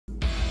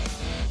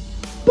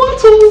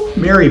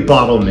Merry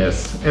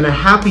BottleMas and a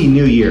happy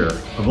new year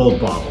of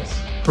old bottles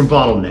from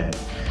BottleNed.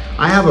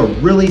 I have a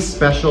really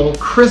special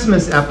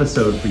Christmas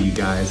episode for you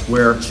guys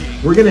where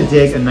we're gonna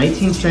dig a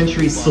 19th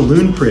century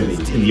saloon privy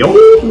in the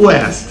Old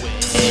West.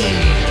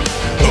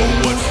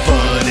 Oh, what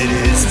fun it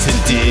is to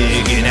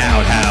dig an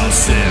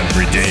outhouse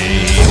every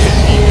day.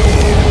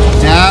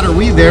 Dad, are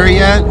we there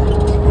yet?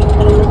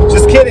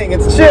 Just kidding,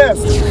 it's Chip!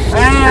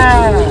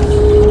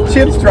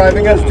 Chip's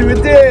driving us to a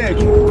dig!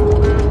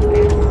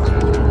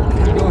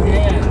 Go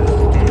ahead.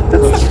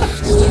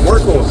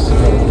 Workhorse.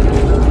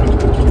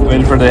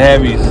 Waiting for the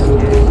heavies.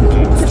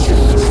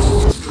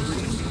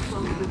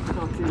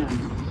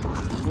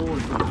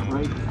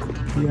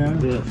 Yeah.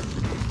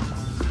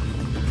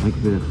 Like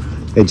this.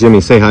 Hey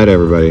Jimmy, say hi to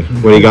everybody.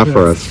 What do you got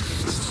for us?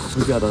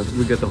 We got the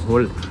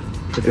hole.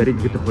 The very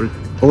good hole.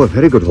 Oh, a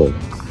very good hole.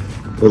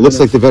 Well, it looks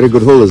like the very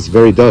good hole is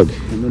very dug.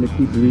 I'm gonna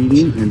keep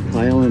weeding and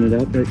piling it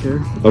up right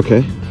there.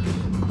 Okay.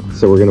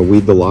 So we're gonna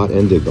weed the lot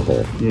and dig the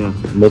hole. Yeah.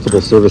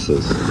 Multiple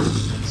services.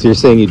 So you're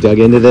saying you dug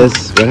into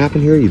this? What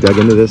happened here? You dug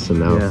into this and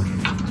now? Yeah.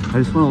 I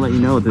just want to let you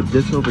know that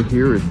this over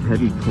here is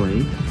heavy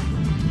clay.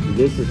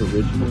 This is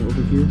original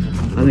over here.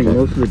 I think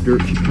most of the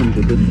dirt should come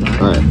to this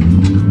side. All right.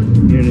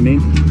 You know what I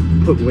mean?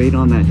 Put weight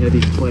on that heavy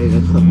clay.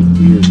 That's something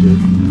weird, dude.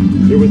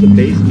 There was a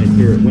basement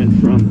here. It went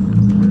from,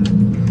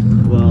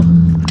 well,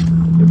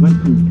 it went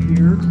from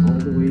here all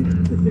the way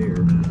to there.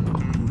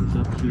 It was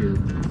up here.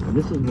 And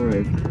this is where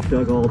I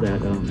dug all that,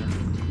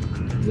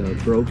 the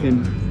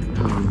broken,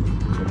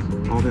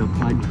 all the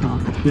applied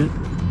chalk shit.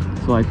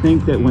 So I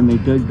think that when they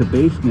dug the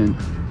basement,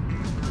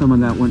 some of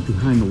that went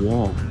behind the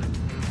wall.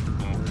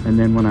 And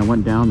then when I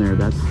went down there,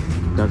 that's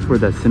where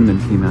that cinnamon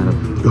came out of.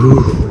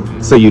 Ooh.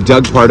 So you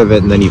dug part of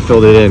it and then you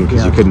filled it in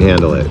because you couldn't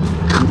handle it.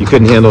 You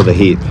couldn't handle the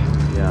heat.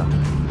 Yeah.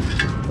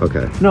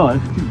 Okay. No,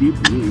 it's too deep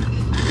for me.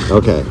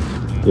 Okay.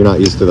 You're not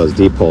used to those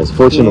deep holes.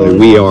 Fortunately, Well,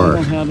 we I are.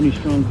 don't have any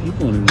strong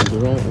people anymore.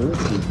 They're all old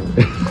people.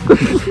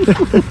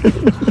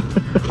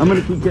 I'm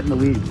gonna keep getting the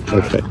weeds.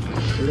 Okay.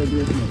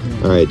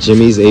 All right,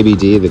 Jimmy's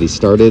ABD that he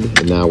started,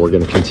 and now we're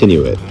gonna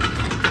continue it.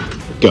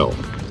 Go.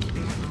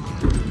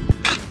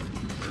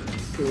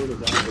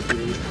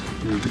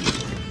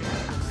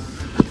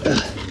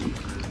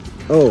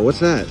 Oh, what's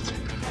that?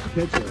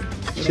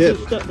 Chip.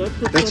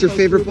 That's your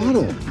favorite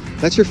bottle.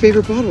 That's your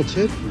favorite bottle,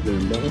 Chip.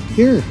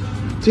 Here,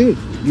 dude,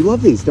 you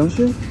love these, don't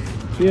you?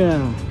 Yeah,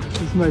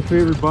 this is my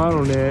favorite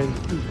BottleNed.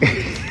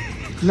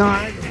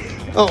 Not.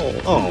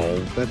 Oh,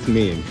 that's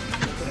mean.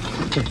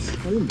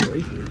 I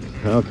embrace it.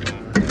 Okay.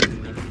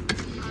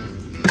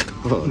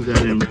 Oh. Does that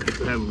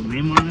have a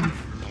name on it?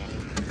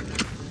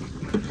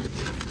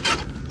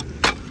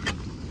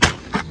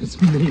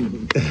 It's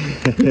mean.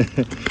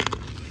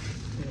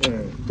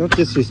 Don't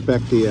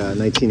disrespect the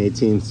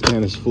 1918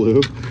 Spanish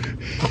flu.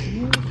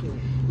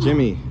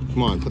 Jimmy,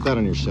 come on, put that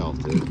on your shelf,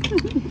 dude.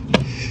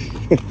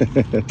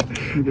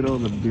 Look at all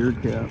the beer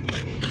cap.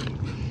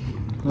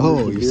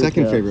 Oh, your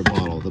second favorite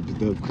bottle,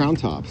 the Crown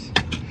Tops.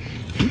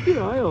 Keep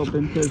your eye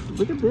open, because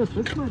look at this.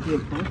 This might be a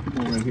plastic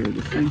one right here.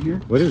 This thing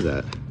here. What is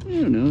that? I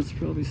don't know. It's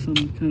probably some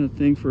kind of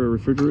thing for a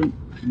refrigerant.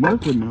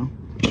 Mark would know.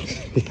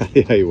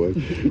 yeah, you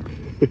would.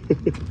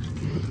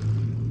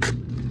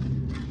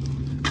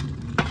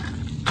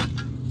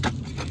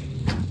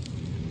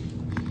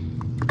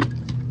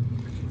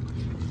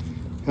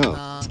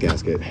 Oh, it's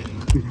gasket.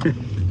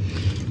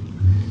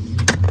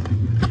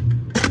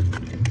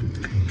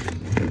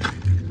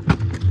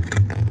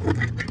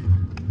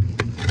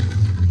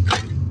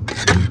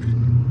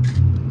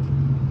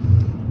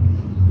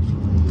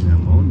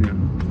 Oh,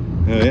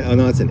 yeah. Oh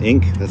no, that's an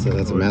ink. That's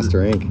a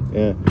master ink.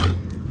 Yeah,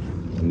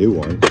 a new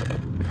one.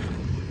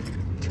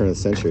 Turn of the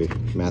century,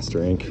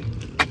 master ink.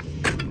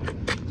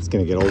 It's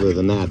gonna get older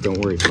than that. Don't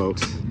worry,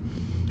 folks.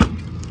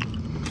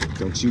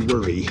 Don't you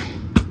worry.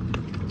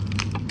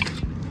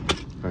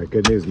 All right,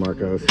 good news,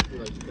 Marcos.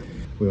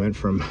 We went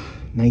from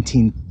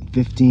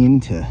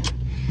 1915 to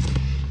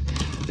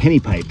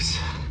penny pipes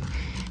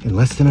in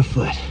less than a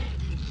foot.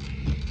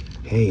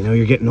 Hey, you know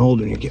you're getting old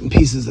when you're getting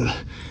pieces of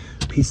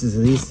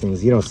these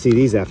things. You don't see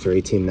these after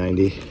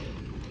 1890.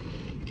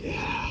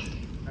 Yeah.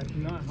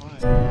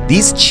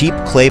 These cheap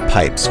clay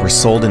pipes were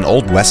sold in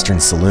old Western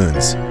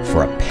saloons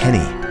for a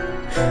penny.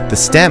 The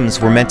stems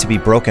were meant to be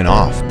broken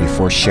off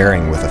before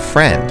sharing with a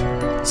friend,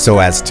 so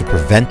as to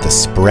prevent the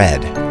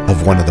spread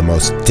of one of the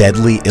most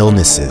deadly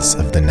illnesses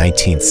of the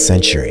 19th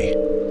century,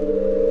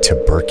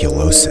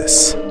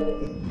 tuberculosis.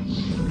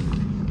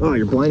 Oh,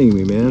 you're blinding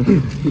me,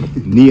 man.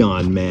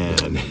 Neon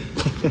man.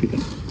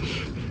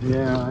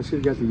 Yeah, I should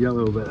have got the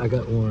yellow, but I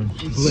got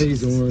orange.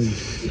 Blaze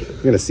orange.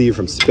 I'm gonna see you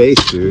from space,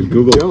 dude.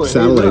 Google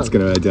satellite's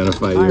gonna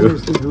identify you.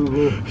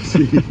 Google.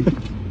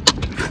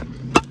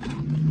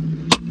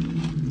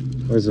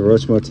 Where's the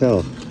Roach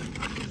Motel?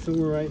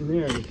 Somewhere right in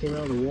there. They came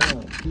out of the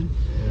wall.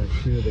 Yeah,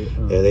 sure they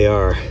are. There they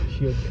are.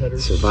 Shield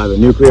cutters. Survive a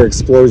nuclear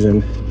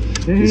explosion.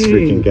 These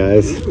freaking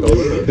guys.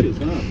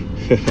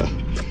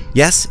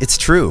 Yes, it's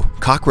true.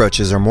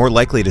 Cockroaches are more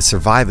likely to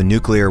survive a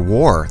nuclear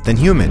war than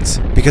humans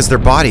because their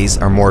bodies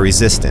are more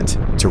resistant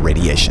to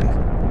radiation.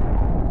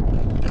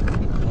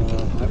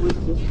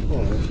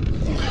 tall,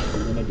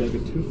 and then I dug a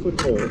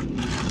 2-foot hole, and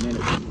then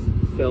it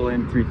fell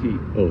in 3 feet.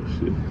 Oh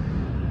shit.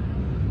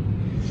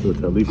 So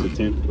it's at least a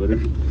 10-footer.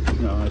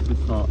 No, it's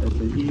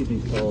an easy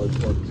solid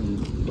 14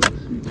 foot.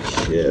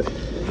 Shit.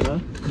 Huh?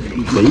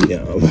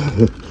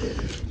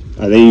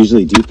 Are they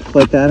usually deep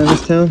like that in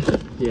this town?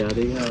 Yeah,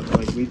 they have,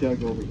 like, we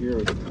dug over here,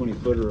 like a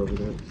 20-footer over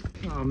there.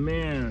 Oh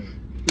man,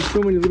 there's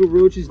so many little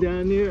roaches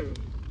down there.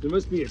 There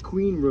must be a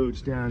queen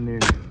roach down there.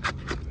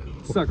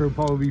 Sucker will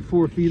probably be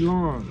 4 feet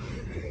long.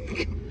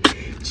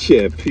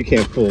 Chip, you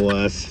can't fool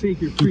us.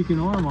 Take your freaking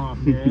arm off,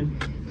 man.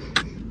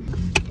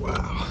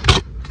 Wow.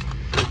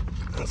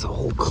 That's a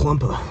whole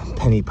clump of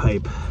penny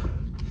pipe.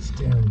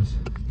 Stems.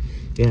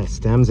 Yeah,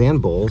 stems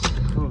and bowls.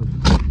 Oh.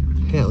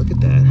 Yeah, look at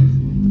that.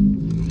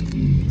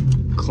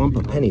 Clump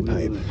of penny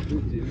pipe.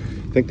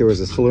 Think there was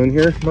a saloon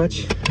here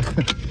much?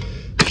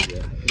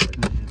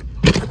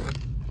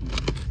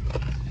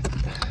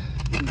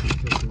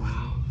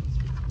 Wow.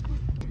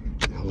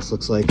 This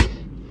looks like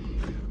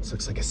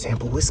a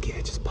sample whiskey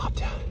that just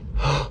popped out.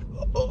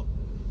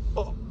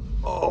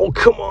 Oh,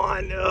 come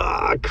on.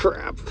 Ah,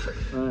 crap.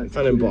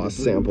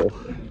 Unembossed sample.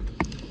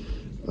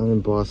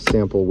 Unembossed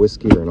sample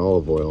whiskey or an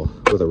olive oil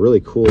with a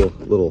really cool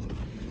little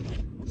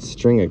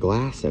string of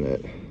glass in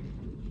it.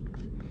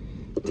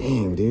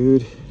 Dang,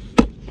 dude.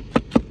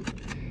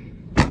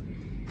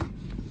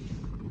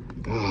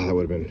 Ah, that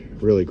would have been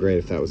really great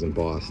if that was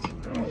embossed.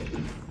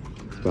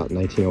 It's about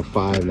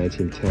 1905,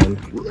 1910.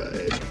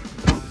 Right.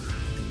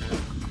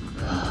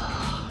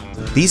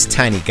 These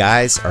tiny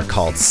guys are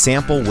called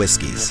sample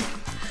whiskeys.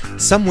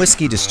 Some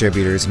whiskey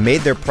distributors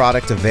made their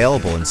product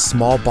available in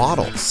small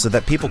bottles so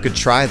that people could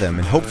try them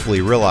and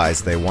hopefully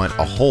realize they want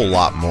a whole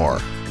lot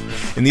more.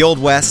 In the Old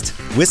West,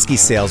 whiskey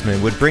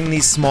salesmen would bring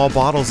these small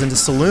bottles into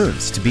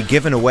saloons to be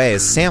given away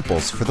as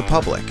samples for the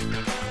public.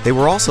 They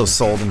were also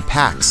sold in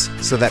packs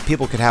so that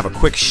people could have a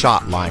quick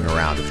shot lying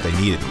around if they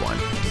needed one.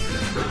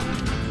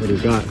 What do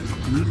you got?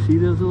 Can you see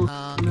those little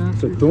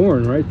It's a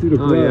thorn right through the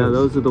glass. Oh yeah,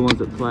 those are the ones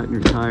that flatten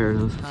your tire.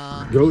 Those.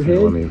 Goat head?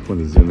 Let me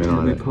zoom in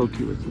on They it. poke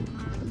you with it.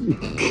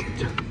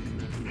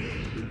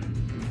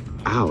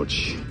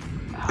 Ouch.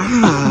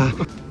 Ah.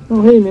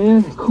 Oh hey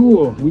man,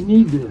 cool. We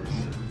need this.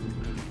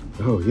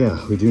 Oh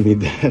yeah, we do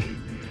need that.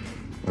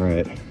 All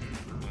right.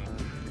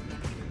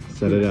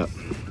 Set it up.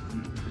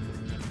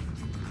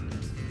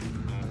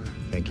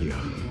 Thank you.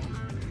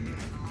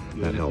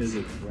 That helps.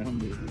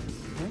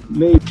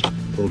 Maybe.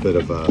 A little bit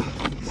of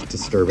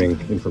disturbing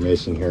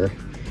information here.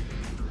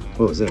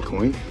 What was that, a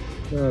coin?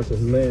 No, it's a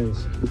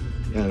lens.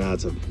 Yeah, no,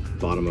 it's a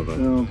bottom of a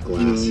No,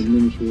 glass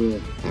miniature.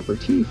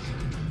 aperitif.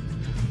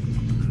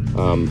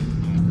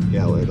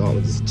 Yeah, like, oh,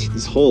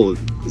 this hole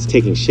is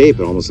taking shape.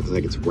 It almost looks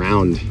like it's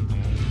round.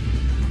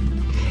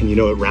 And you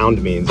know what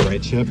round means,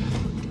 right, Chip?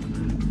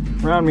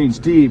 Round means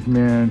deep,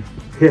 man.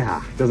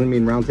 Yeah, doesn't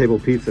mean round table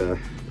pizza.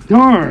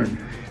 Darn!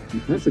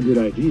 That's a good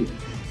idea.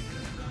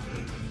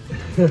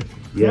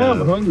 Yeah.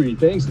 I'm hungry.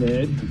 Thanks,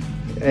 Ned.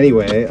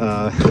 Anyway,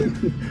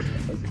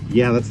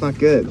 yeah, that's not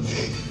good.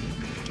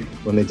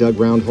 When they dug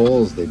round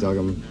holes, they dug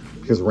them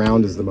because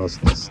round is the most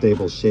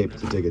stable shape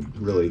to dig a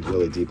really,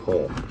 really deep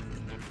hole.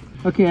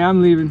 Okay,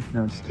 I'm leaving.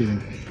 No, just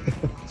kidding.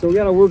 So we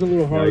gotta work a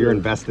little No, harder. you're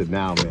invested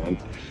now, man.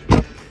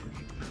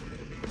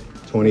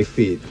 20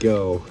 feet,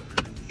 go.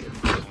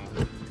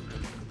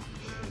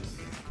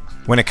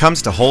 When it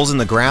comes to holes in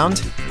the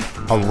ground,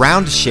 a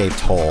round-shaped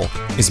hole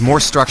is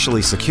more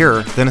structurally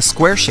secure than a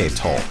square-shaped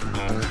hole.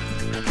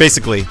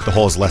 Basically, the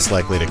hole is less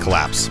likely to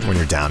collapse when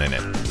you're down in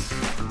it.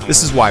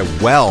 This is why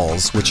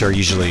wells, which are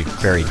usually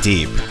very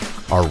deep,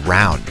 are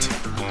round.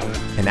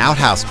 And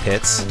outhouse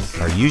pits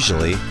are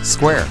usually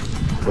square.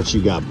 What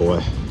you got,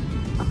 boy?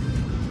 A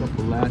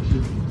couple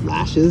lashes.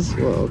 Lashes?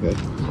 Whoa, okay.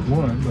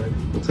 One, but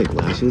We'll take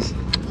lashes.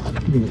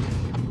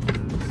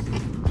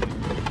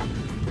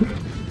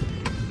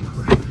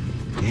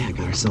 Yeah,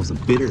 got ourselves a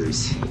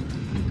bitters.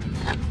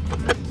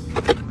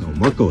 Oh,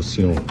 Marcos,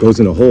 you know, goes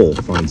in a hole,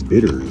 finds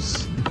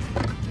bitters.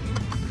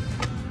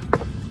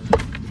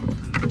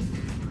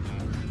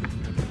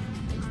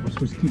 I'm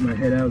supposed to keep my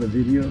head out of the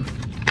video.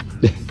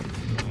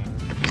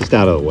 Just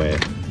out of the way.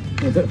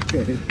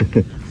 Okay.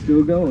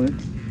 Still going.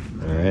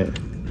 All right.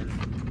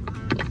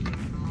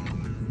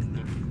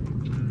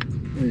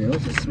 Anything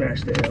else? Just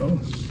smash the hell.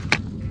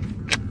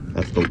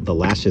 That's the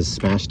lashes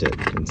smashed it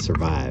and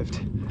survived.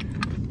 So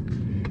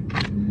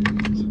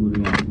what do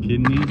you want,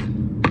 kidneys?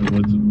 Or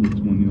which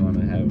one you want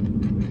to have?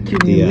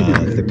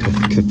 The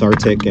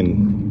cathartic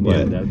and what?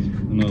 Yeah, that's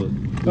no.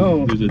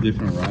 Oh. There's a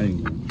different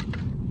writing one.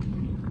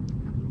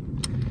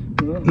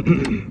 Well,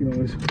 you can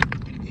always...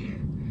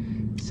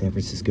 San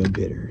Francisco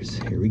bitters.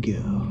 Here we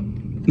go.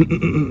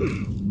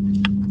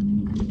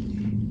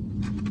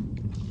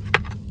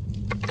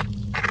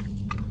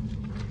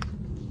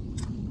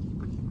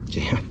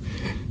 Jam.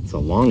 It's a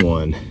long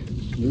one.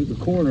 There's the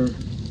corner.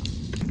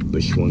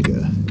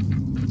 Bushwunga.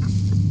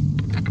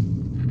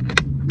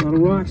 A lot of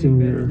rocks in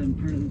there.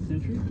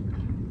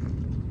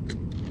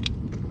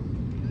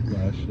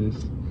 Lashes.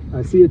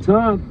 I see a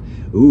top.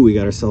 Ooh, we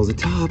got ourselves a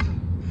top.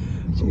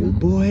 Oh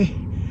boy.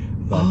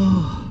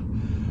 Oh.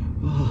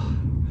 Oh,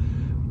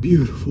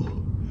 beautiful.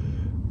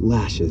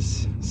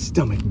 Lashes,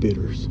 stomach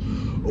bitters.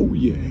 Oh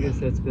yeah. I guess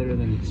that's better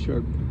than a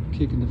sharp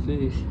kick in the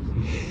face.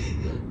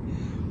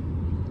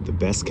 The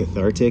best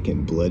cathartic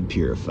and blood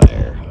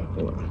purifier.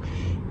 Hold on.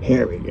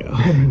 Here we go.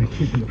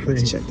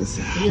 Let's check this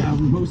out. Yeah,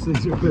 most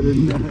things are better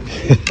than that.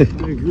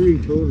 I agree,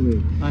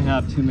 totally. I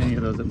have too many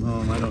of those at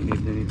home. I don't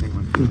need anything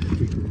like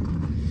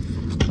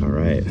that. All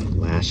right,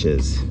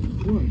 lashes.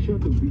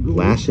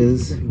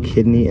 Lashes,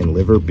 kidney, and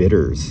liver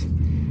bitters.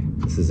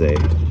 This is a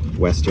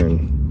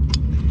Western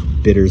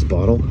bitters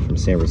bottle from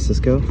San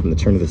Francisco from the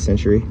turn of the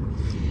century.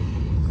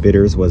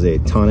 Bitters was a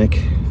tonic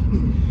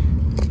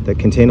that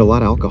contained a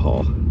lot of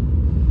alcohol.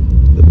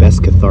 The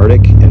best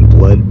cathartic and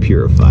blood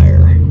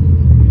purifier.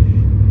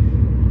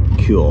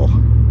 Cool.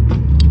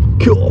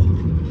 Cool.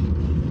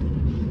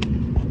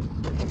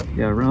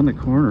 Yeah, around the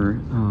corner,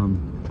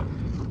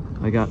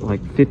 I got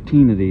like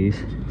 15 of these.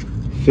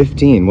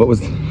 15? What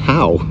was,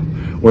 how?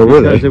 Where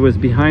were they? Because it was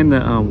behind the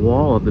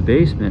wall of the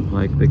basement.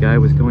 Like the guy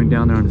was going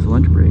down there on his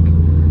lunch break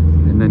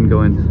and then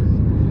going,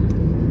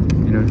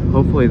 you know,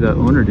 hopefully the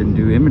owner didn't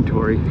do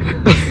inventory.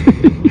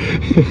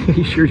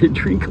 He sure did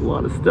drink a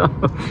lot of stuff.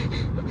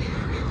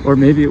 Or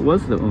maybe it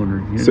was the owner,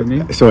 you know what I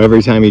mean? So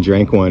every time he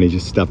drank one, he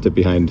just stuffed it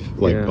behind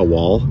like a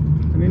wall? I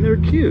mean, they're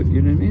cute,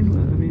 you know what I mean? I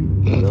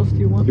mean, what else do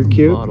you want They're from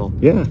cute. a bottle?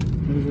 Yeah.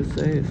 What does it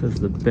say? It says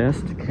the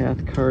best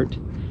Cathcart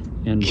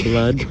and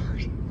blood.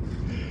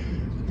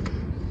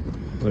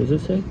 What does it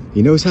say?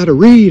 He knows how to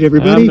read,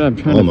 everybody. I'm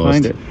trying Almost.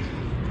 to find it.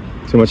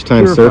 Too much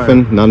time Purifier.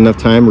 surfing, not enough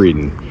time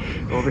reading.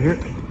 Over here.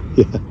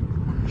 Yeah.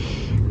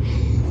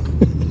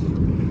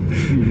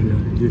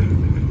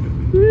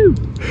 Woo!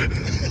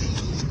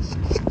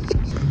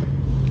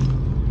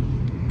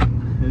 I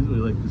usually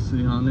like to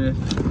see on it.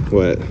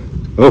 What?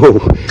 Oh,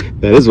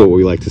 that is what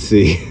we like to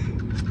see.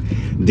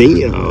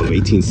 Damn,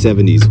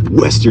 1870s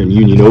Western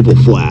Union Opal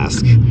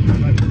flask.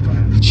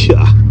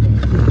 Cha.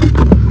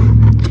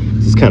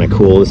 This is kind of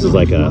cool. This is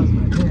like a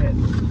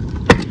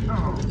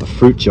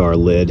fruit jar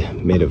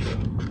lid made of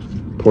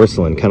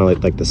porcelain, kind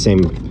of like the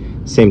same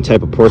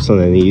type of porcelain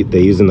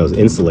they use in those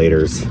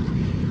insulators,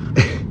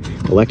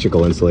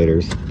 electrical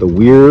insulators. The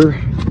Weir,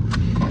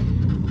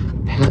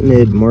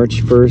 patented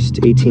March 1st,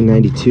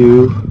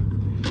 1892.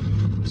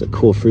 It's a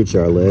cool fruit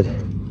jar lid.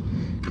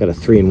 Got a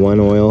 3-in-1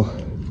 oil.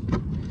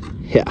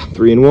 Yeah,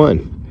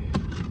 3-in-1.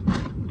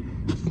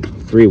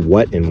 3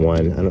 what in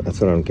one?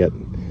 That's what I don't get.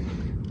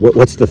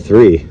 What's the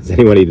 3? Does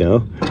anybody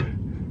know? I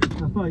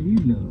thought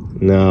you'd know.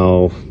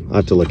 No, I'll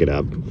have to look it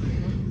up.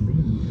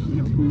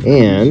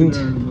 And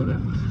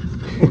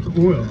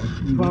Oil.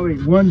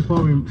 One's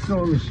probably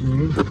sewing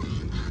machine.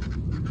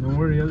 And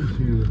where are the other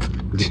 2?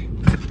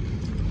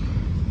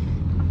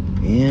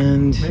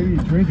 and Maybe you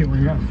drink it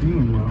when you're not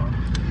feeling well.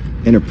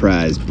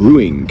 Enterprise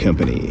Brewing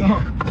Company.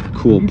 Oh,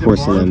 Cool need the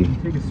porcelain.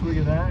 bark, take a swig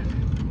of that.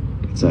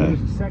 It's a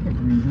There's a second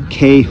reason.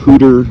 K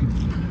Hooter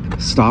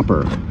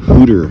stopper.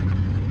 Hooter,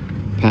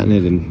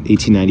 patented in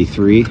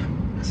 1893.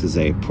 This is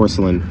a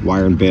porcelain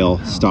wire and bale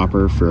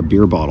stopper for a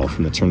beer bottle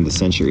from the turn of the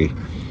century.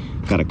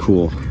 Got a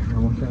cool,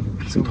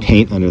 some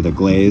paint under the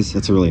glaze.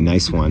 That's a really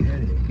nice one.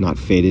 Not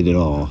faded at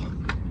all.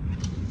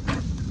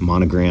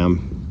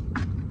 Monogram.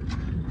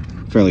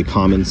 Fairly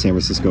common San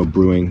Francisco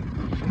Brewing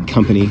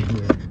Company.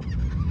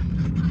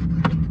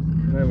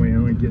 That way I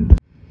only get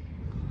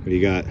What do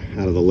you got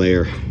out of the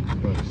layer?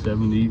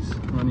 70s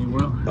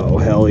Honeywell. Oh,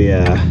 hell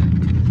yeah.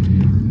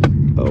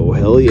 Oh,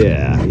 hell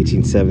yeah.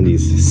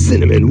 1870s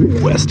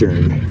Cinnamon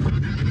Western.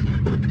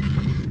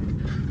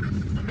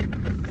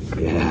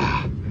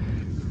 Yeah.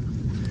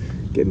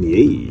 Getting the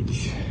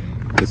age.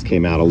 This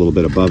came out a little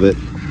bit above it.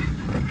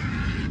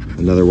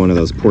 Another one of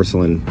those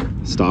porcelain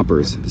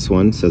stoppers. This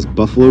one says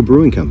Buffalo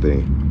Brewing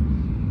Company.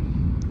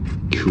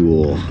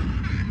 Cool.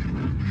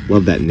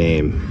 Love that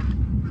name.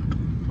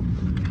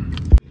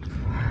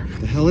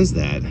 What the hell is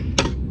that?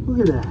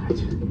 Look at that.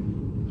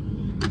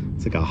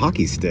 It's like a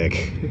hockey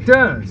stick. It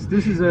does.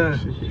 This is a.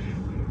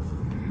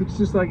 Looks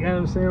just like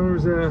Adam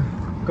Sandler's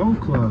golf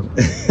club.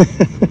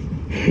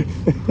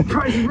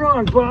 Price is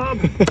wrong, Bob.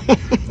 Look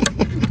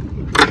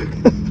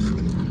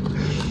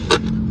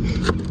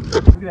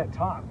at that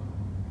top.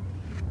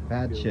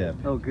 Bad chip.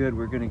 Oh, good.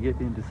 We're gonna get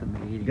into some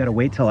 80s. You gotta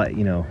wait till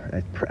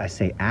I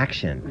say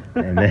action,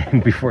 and then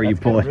before you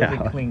pull it really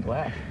out. clean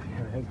glass.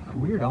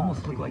 Weird.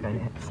 Almost looked like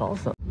I saw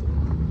something.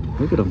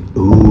 Look at them.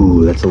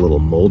 Ooh, that's a little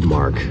mold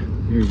mark.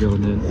 Here you go,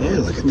 Ned. Yeah,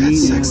 look at that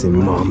sexy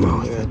mama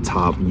with that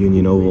top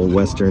Union Oval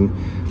Western.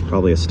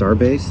 Probably a star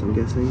base, I'm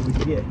guessing.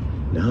 Yeah.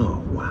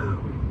 No, wow.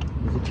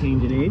 Does it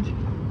change in age?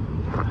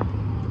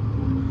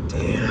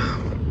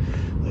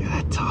 Damn. Look at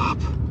that top.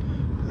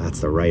 That's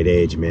the right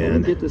age,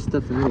 man. Get this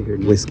stuff out of here,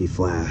 Ned. Whiskey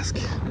flask,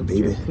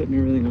 baby. Start putting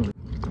everything over.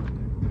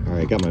 All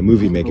right, got my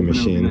movie making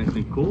Hoping it machine. was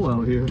actually cool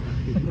out here.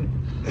 When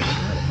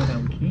I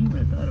came,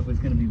 I thought it was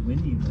gonna be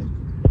windy, but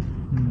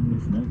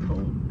it's not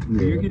cold.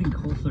 Yeah. You're getting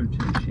closer to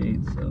the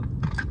shade, so.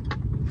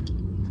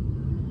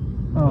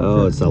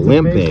 Oh, it's a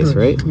lamp base,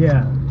 right?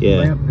 Yeah. Yeah.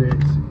 Lamp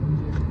base.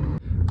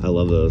 I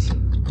love those.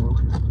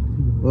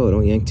 Whoa,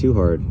 don't yank too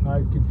hard. I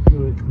could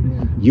feel it.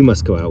 Yeah. You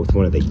must go out with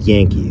one of the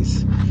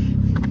Yankees.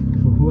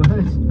 What?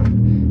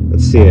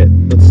 Let's see it.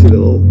 Let's see the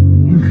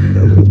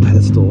little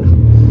pedestal.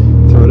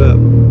 Throw it up.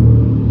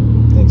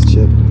 Thanks,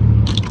 Chip.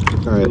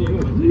 All right.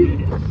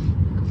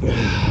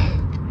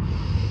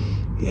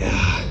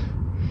 Yeah.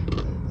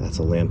 That's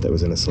a lamp that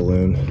was in a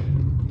saloon.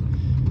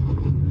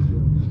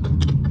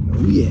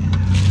 Oh, yeah.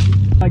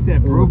 Like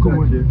that broken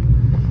one, dude.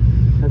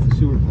 That's a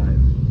sewer pipe.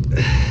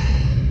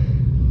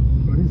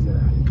 What is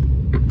that?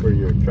 For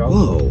your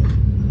trousers. Whoa.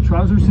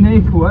 Trouser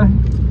snake, what?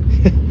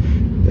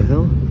 The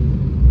hell?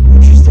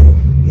 Interesting.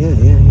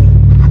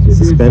 Yeah.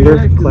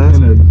 Suspender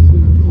clasp. Well,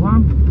 I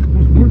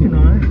was working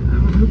on it.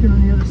 I was looking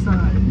on the other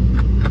side.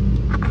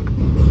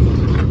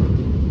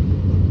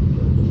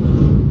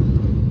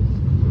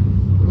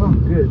 Oh,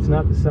 good. It's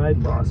not the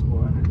side boss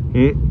one.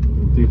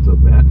 It's a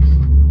match.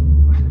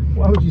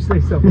 Why would you say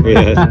something like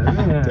Yeah. that?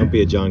 Man, Don't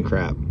be a John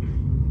Crap.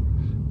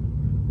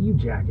 you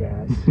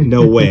jackass.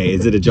 No way.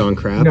 Is it a John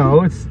Crap?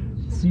 No, it's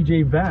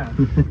CJ Bath.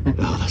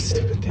 Oh, those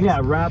stupid things.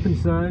 Yeah, Rapping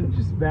Son,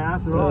 just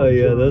Bath. Oh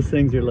yeah, those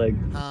things are like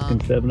in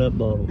 7-Up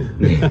bottles.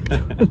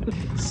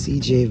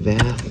 CJ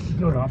Bath,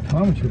 Go to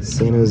optometry.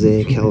 San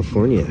Jose,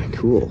 California.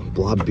 Cool.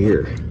 Blob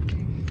beer.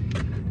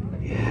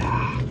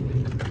 Yeah.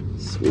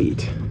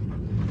 Sweet.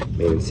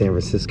 Made in San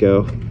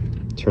Francisco.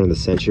 Turn of the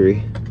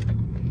century.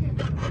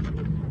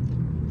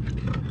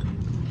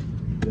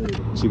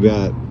 What you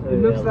got?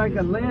 It looks like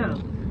a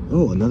lamp.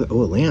 Oh, another.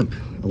 Oh, a lamp.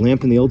 A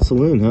lamp in the old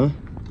saloon, huh?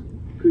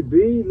 Could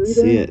be. Look at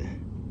See that. it.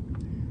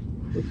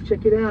 Let's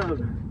check it out.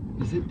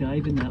 Is it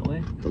diving that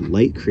way? The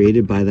light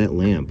created by that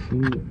lamp.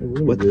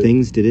 What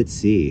things did it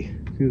see?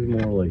 Seems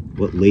more like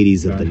What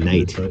ladies of the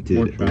night Traffic, did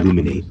more it traffic,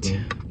 illuminate? so.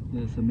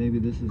 Yeah, so maybe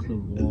this is the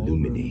wall.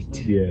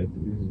 Illuminate. Yeah.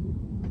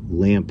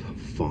 Lamp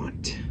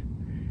font.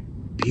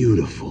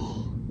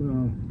 Beautiful.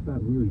 Well,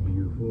 not really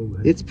beautiful,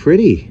 but It's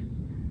pretty.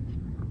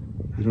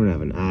 You don't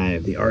have an eye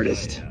of the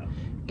artist.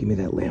 Give me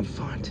that lamp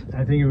font.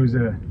 I think it was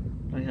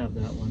I have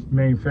that one.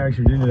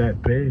 manufactured into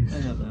that base.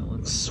 I have that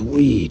one.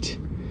 Sweet.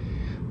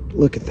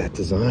 Look at that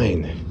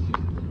design.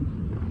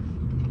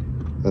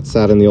 That's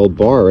out in the old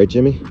bar, right,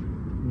 Jimmy?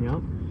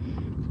 Yep.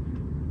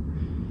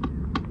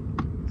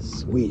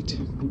 Sweet. Is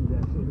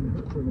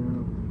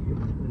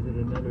it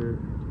another?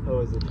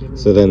 Oh, is it?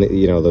 So then,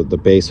 you know, the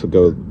base would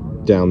go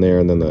down there,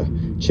 and then the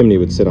chimney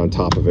would sit on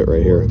top of it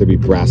right here. There'd be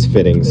brass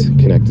fittings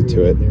connected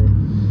to it.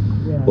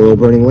 Yeah. Oil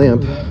burning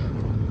lamp.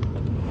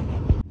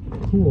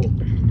 Cool.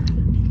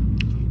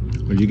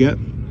 What'd you get?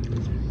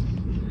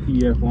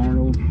 P.F.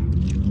 Arnold.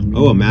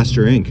 Oh, a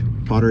Master Ink.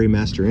 Pottery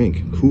Master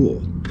Ink. Cool.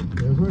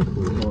 Those were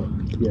cool.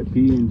 Yeah,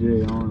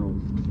 P&J Arnold.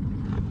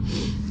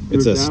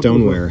 It's a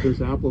stoneware.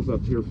 There's apples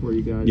up here for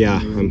you guys.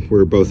 Yeah,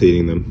 we're both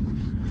eating them.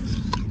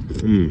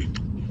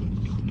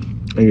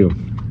 Thank you.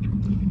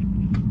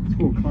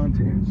 Cool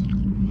contents.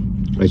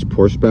 Nice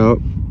pour spout.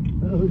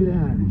 Oh, look at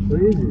that.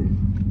 What is it?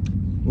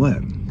 What?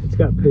 It's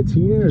got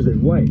patina or is it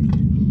white?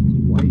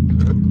 White.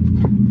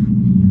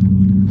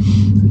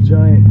 It's a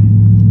giant,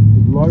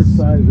 large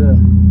size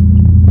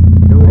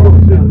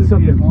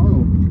something.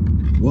 Arnold.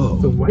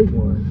 It's a Whoa. white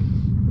one.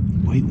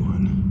 White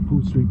one.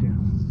 Pulled straight down.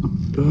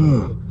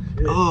 Ugh.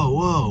 Oh,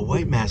 whoa.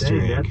 White Master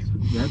Hey, Ink.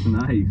 that's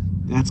nice.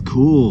 That's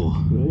cool.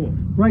 Cool.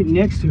 Right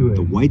next to it.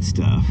 The white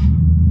stuff.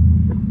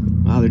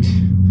 Wow, they're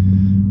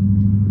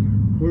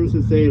Where does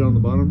it say it on the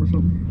bottom or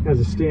something? Has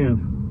a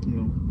stamp.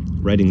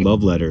 writing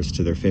love letters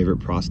to their favorite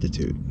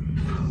prostitute.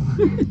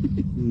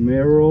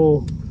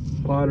 Merrill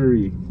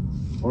Pottery,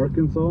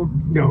 Arkansas?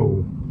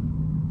 No.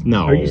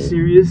 No. Are you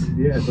serious?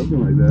 Yeah, something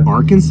like that.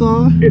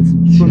 Arkansas? It's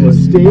from the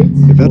States?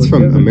 If that's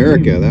from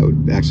America, that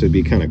would actually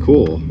be kind of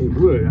cool. It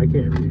would. I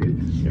can't read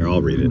it. Here,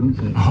 I'll read it.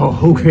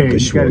 Oh, okay. Good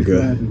He's got his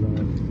schwagger. glasses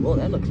on. Well,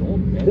 that looks old,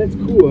 man. That's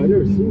cool. I've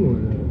never seen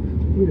one.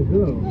 Way to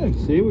go. Hey,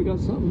 see, we got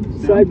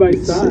something. Side by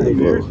side.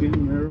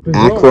 American, Merrill.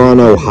 Akron,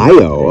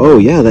 Ohio. Oh,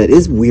 yeah, that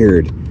is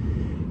weird.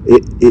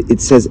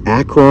 It says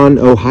Akron,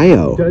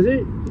 Ohio. Does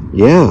it?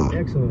 Yeah.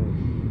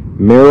 Excellent.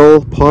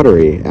 Merrill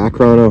Pottery,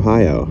 Akron,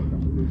 Ohio.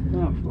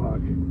 Oh, fuck.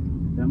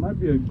 That might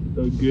be a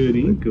good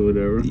ink or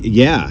whatever.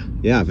 Yeah,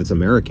 if it's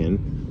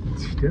American.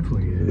 It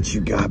definitely is. What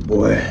you got,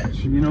 boy?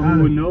 You know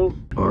who would know?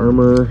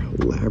 Armor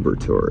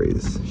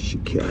Laboratories,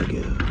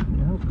 Chicago.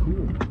 Oh,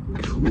 cool.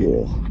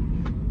 Cool.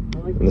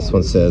 And this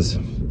one says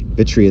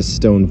vitreous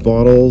stone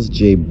bottles,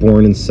 J.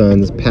 Bourne &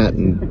 Sons,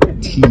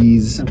 patent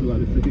teas,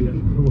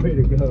 Way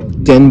to go.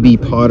 Denby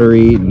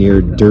Pottery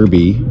near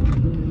Derby,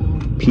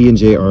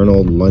 P&J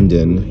Arnold,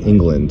 London,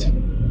 England.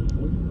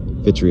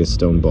 Vitreous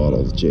stone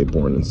bottles, J.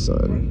 Bourne &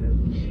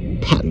 Son.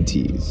 Patent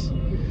teas.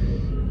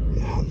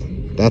 Yeah,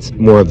 that's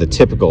more of the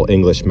typical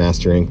English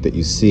master ink that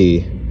you see.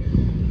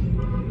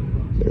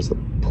 There's the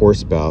pour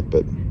spout,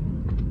 but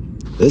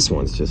this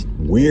one's just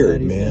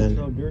weird, man.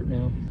 Dirt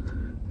now.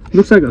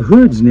 Looks like a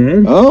hood's,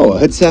 Ned. Oh, a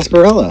hood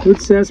sarsaparilla. Hood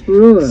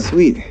sarsaparilla.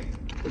 Sweet.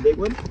 The big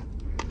one?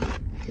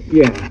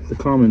 Yeah, the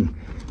common.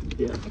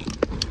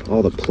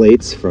 All the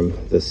plates from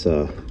this,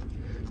 the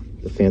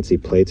fancy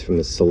plates from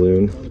the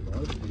saloon.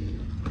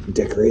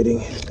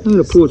 decorating. I'm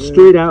gonna pull it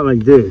straight out like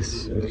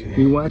this. Okay.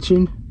 You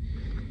watching?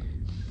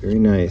 Very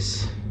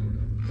nice.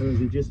 Or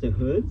is it just a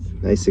hood?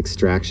 Nice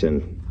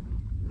extraction.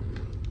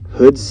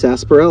 Hood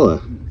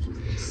sarsaparilla.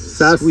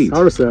 Sweet.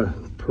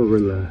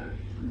 Sarsaparilla.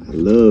 I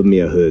love me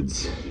a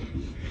hoods.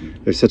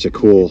 They're such a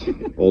cool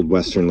old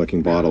Western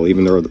looking bottle,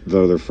 even though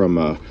they're from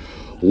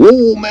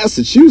Lowell,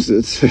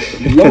 Massachusetts.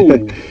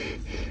 Whoa.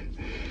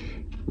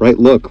 Right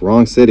look,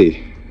 wrong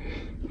city.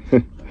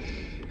 Is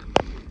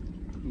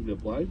it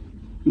applied?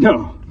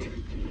 No.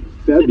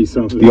 That'd be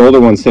something. The older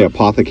ones say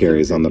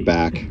apothecaries on the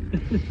back.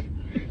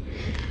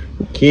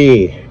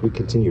 Okay, we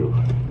continue.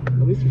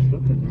 At least there's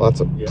something. Lots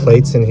of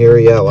plates in here,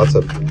 yeah, lots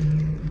of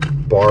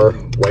bar,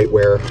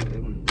 whiteware,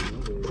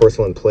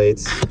 porcelain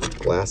plates,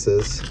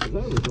 glasses.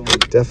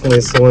 Definitely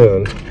a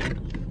saloon. I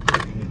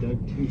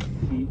dug 2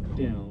 feet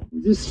down.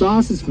 This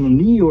sauce is from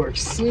New York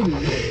City.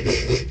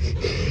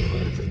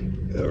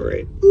 All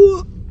right.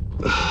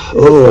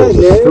 Oh,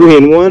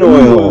 3-in-1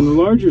 oil. On the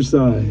larger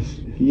size.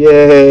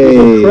 Yay.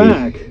 There's a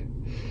crack.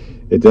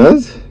 It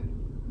does?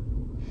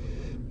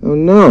 Oh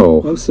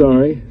no. I'm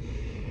sorry.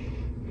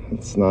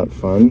 That's not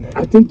fun.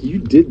 I think you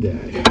did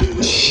that.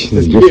 Just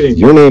your, kidding.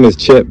 your name is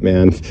Chip,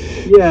 man.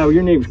 Yeah, well,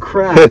 your name's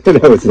Crack. No,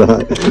 it's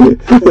not.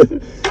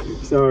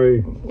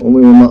 Sorry.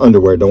 Only when my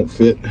underwear don't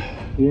fit.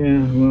 Yeah,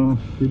 well,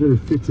 you better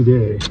fit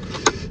today.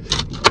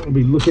 I won't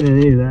be looking at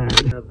any of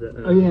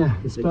that. Oh yeah,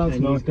 the spout's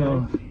knocked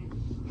off.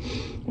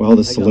 Well,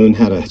 the saloon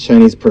had a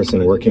Chinese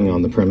person working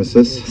on the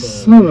premises.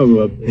 Son of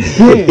a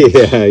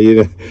bitch. Yeah, you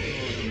know.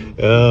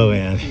 Oh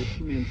man.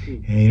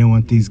 Yeah, you don't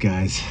want these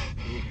guys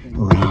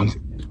around.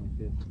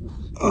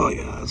 Oh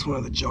yeah, that's one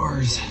of the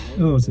jars.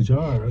 Oh, it's a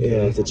jar. Okay.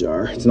 Yeah, it's a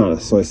jar. It's not a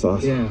soy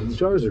sauce. Yeah, the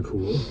jars are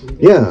cool.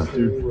 Yeah.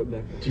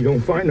 You don't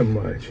find them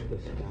much.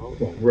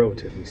 Well,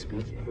 relatively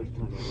speaking.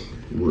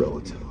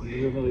 Relatively.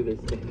 Usually there's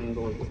the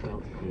handle of the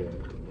spout.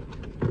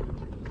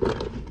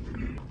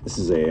 This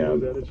is a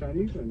Is that a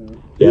Chinese or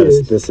no? yeah.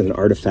 This is an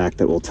artifact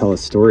that will tell a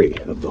story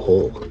of the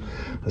whole,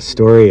 a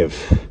story of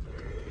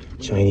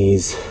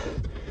Chinese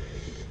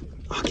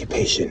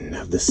occupation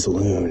of the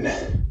saloon.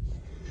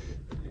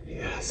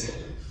 Yes,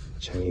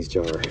 Chinese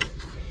jar,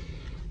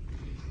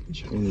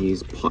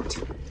 Chinese pot.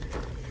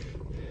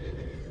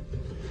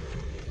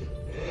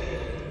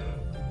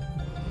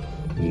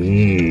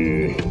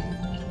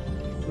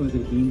 Was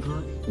it a bean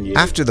pot?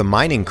 After the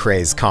mining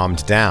craze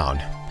calmed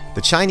down,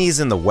 the Chinese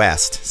in the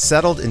West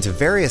settled into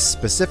various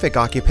specific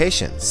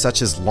occupations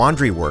such as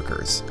laundry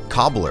workers,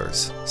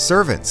 cobblers,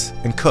 servants,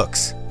 and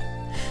cooks.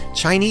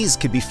 Chinese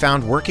could be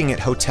found working at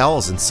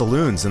hotels and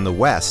saloons in the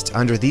West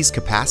under these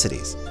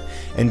capacities,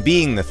 and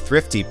being the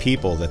thrifty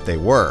people that they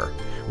were,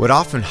 would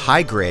often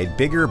high-grade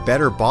bigger,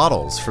 better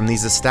bottles from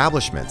these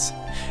establishments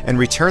and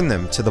return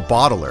them to the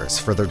bottlers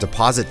for their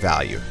deposit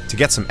value to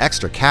get some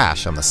extra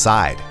cash on the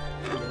side.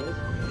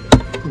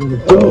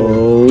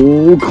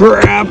 Oh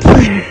crap!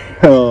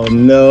 Oh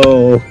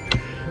no!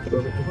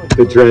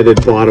 The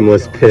dreaded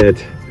bottomless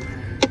pit.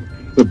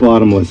 The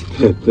bottomless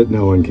pit that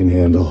no one can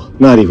handle.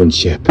 Not even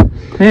Chip.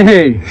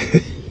 Hey!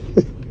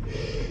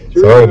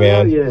 Sorry,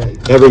 man.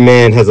 Every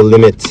man has a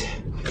limit.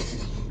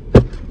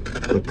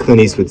 What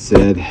Clint Eastwood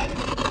said.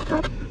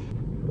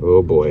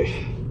 Oh boy.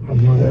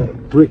 I'm not at a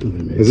brick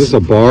limit. Is this a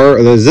bar?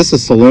 Is this a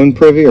saloon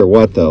privy or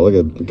what though? Look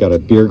at, we got a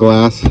beer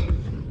glass.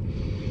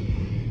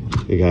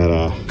 You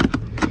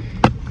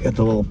got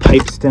the little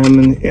pipe stem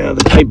and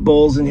the pipe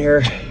bowls in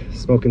here.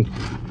 Smoking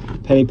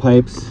penny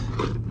pipes.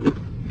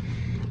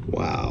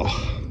 Wow.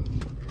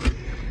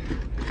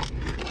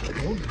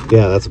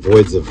 Yeah, that's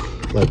voids of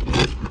like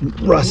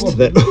rust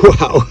that,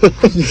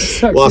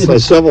 wow. Lost my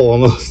shovel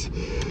almost.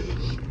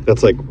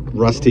 That's like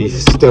rusty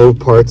stove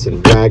parts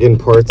and wagon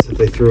parts that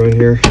they threw in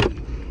here.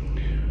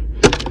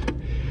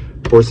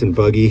 Horse and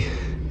buggy.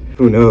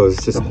 Who knows?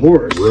 Just The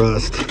horse.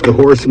 Rust. The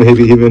horse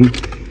maybe even.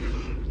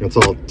 It's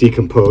all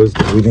decomposed,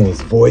 leaving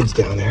these voids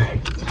down there.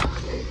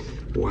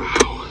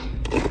 Wow.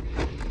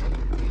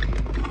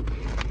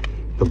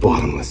 The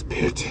bottomless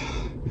pit.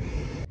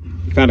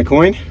 Found a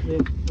coin? Yeah.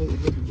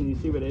 Can you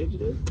see what age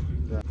it is?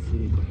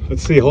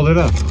 Let's see, hold it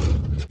up.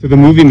 To the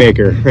movie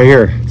maker, right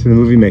here. To the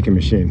movie making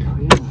machine. Oh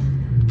yeah.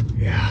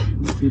 Yeah.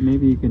 Let's see,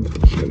 maybe you can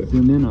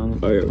zoom in on it.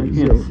 Oh, yeah, I we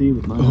can't zoom. see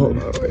with my Oh,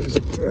 eyes.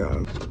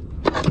 no.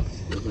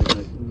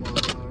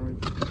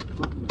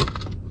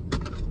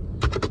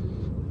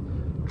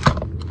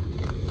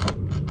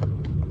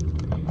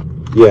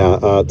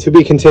 Yeah, to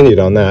be continued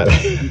on that.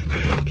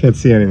 Can't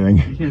see anything.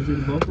 You can't see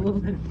the buffalo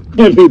there?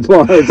 Can't be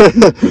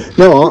blind.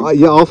 No,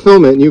 I'll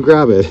film it and you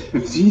grab it.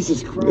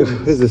 Jesus Christ.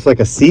 Is this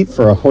like a seat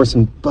for a horse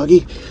and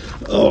buggy?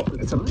 Oh,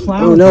 It's a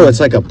plow. oh no, it's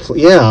like a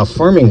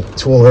farming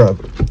tool or a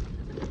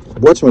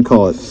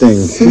whatchamacallit thing.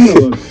 Son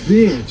of a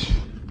bitch.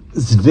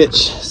 Zvitch,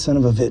 son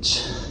of a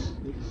bitch.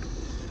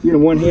 You know,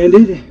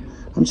 one-handed?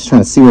 I'm just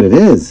trying to see what it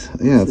is.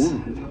 Yeah, it's.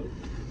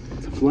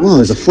 Whoa,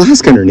 there's a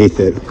flask underneath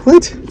it.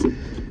 What?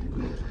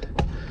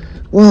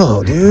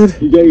 Whoa,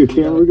 dude. You got your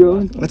camera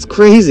going? That's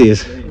crazy.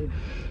 It's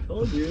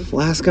Told you.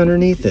 flask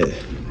underneath it.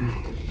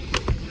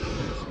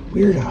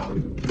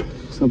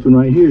 Weirdo. Something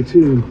right here,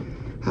 too.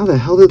 How the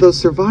hell did those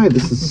survive?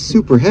 This is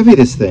super heavy,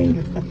 this thing.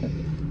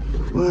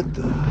 What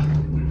the?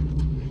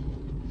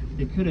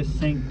 It could have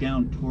sank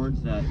down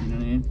towards that, you know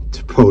what I mean?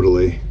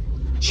 Chipotle.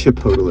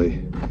 Chipotle.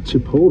 Where's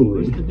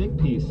Chipotle. the big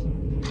piece?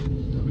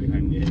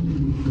 Behind it.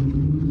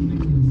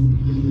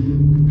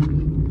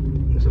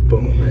 There's a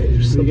bone right.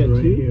 There's We got something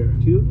right two? here.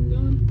 Two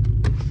going?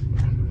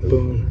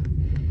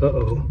 Bone.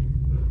 Uh-oh.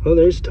 Oh,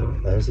 there's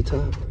Tom. There's the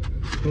top.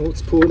 Well,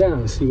 let's pull it out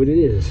and see what it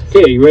is.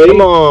 Okay, you ready?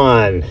 Come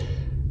on.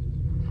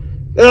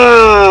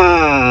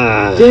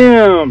 Ah!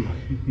 Damn!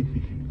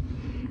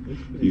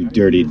 You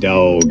dirty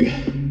dog.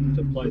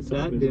 What's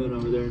that doing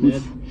over there,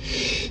 Ned?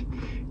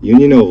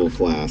 Union Oval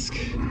flask.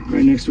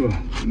 Right next to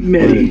a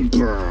Medi.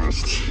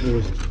 Burst. Oh,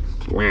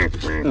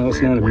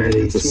 it's not a Medi.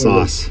 It's a one of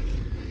those- sauce.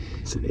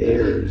 It's an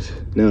Ayers.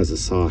 No, it's a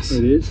sauce.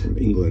 It is? From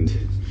England.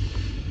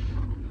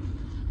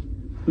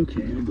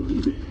 Okay, I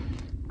believe it.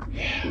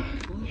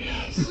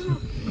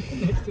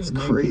 It's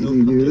crazy,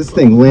 dude. This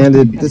thing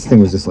landed. This thing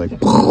was just like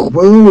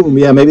boom.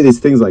 Yeah, maybe these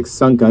things like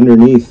sunk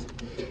underneath.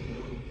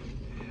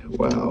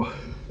 Wow.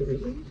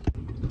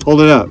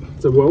 Hold it up.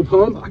 It's a well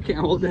pump? I can't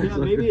hold that. Yeah,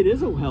 maybe it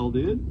is a well,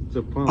 dude. It's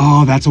a pump.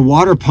 Oh, that's a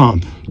water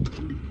pump.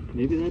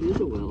 Maybe that is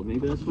a well.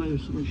 Maybe that's why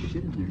there's so much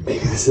shit in there. Maybe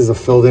this is a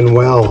filled-in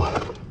well.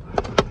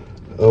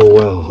 Oh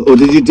well. Oh,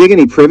 did you dig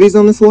any privies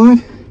on this lot?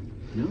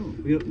 No,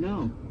 we don't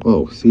know.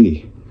 Oh,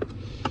 seedy.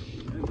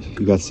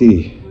 You got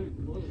seedy.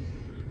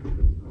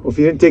 Well, if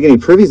you didn't dig any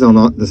privies on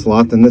this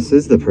lot, then this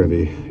is the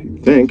privy,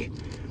 you'd think.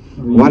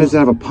 Why does it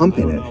have a pump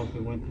in it?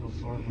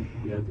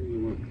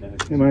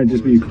 It might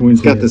just be a It's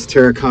coincidence. got this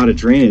terracotta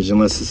drainage,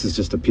 unless this is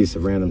just a piece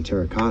of random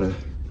terracotta.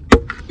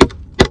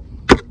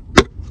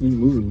 Ain't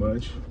moving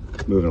much.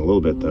 Moving a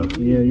little bit, though.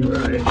 Yeah, you're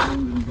right.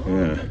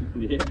 Yeah.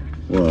 Yeah,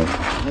 Well,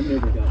 I've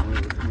never got one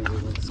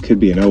of those. this could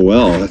be an oh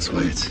well. That's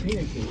why it's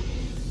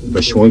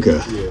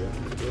Bashwunka.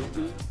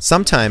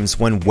 Sometimes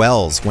when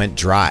wells went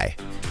dry,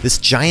 this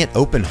giant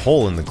open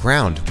hole in the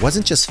ground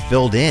wasn't just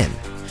filled in,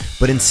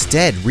 but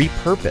instead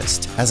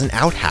repurposed as an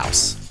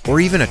outhouse or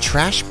even a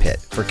trash pit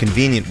for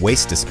convenient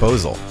waste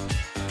disposal.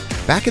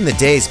 Back in the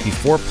days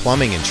before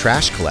plumbing and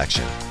trash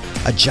collection,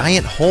 a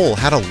giant hole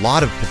had a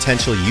lot of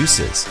potential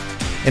uses,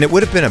 and it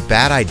would have been a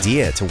bad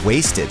idea to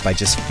waste it by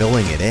just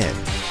filling it in.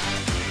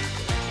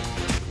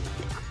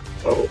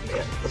 Oh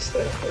man, what's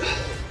that?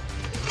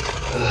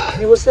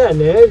 Hey, what's that,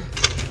 Ned?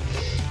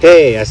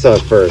 Hey, I saw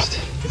it first.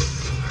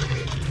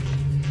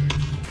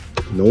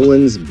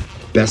 Nolan's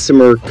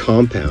Bessemer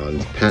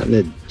compound,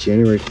 patented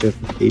January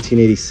 5th,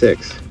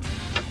 1886.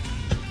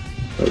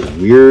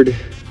 A weird.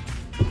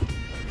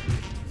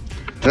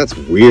 That's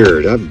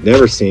weird. I've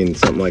never seen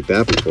something like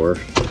that before.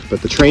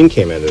 But the train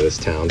came into this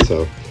town,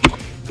 so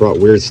brought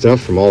weird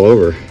stuff from all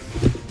over.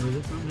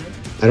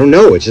 I don't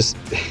know. It just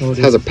it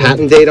has a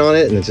patent date on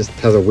it, and it just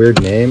has a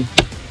weird name.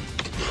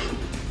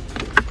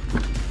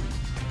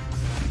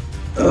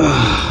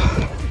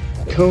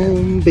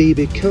 Comb,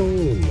 baby,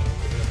 comb.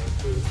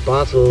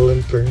 Bottle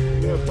and burn.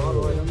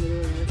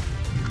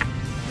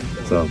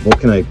 It's a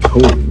vulcanite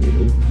comb, you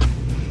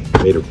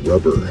know, made of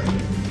rubber.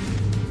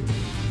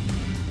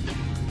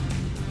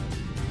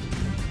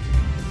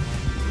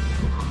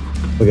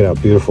 Look at how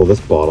beautiful this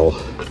bottle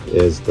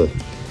is. The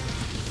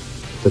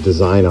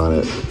design on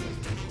it,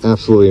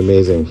 absolutely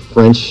amazing.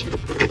 French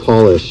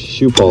polish,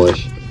 shoe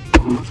polish.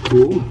 That's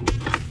cool.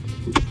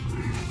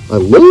 I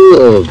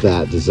love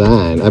that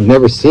design. I've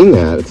never seen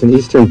that. It's an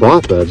Eastern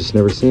bot, but I've just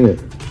never seen it.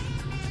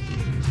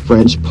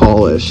 French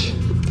polish.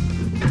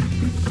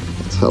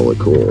 That's hella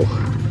cool.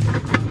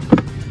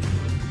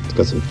 It's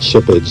got some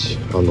chippage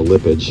on the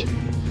lippage.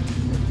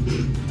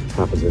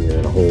 Happens when you're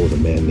in a hole with a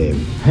man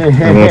name.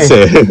 I won't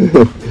say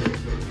it.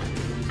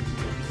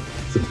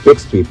 It's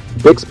a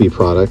Bixby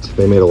product.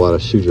 They made a lot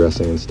of shoe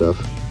dressing and stuff.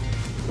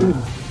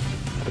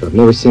 But I've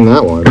never seen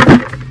that one.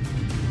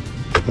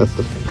 That's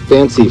the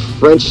fancy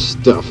French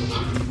stuff.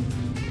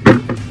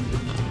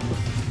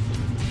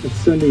 It's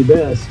Sunday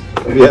best.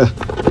 Yeah.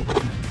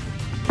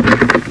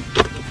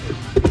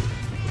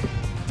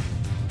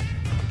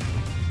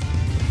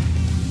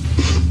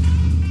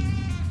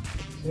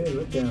 Hey,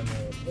 look down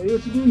there. Hey,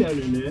 what you doing down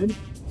there, Ned?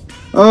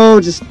 Oh,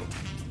 just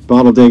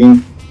bottle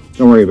digging.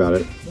 Don't worry about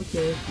it.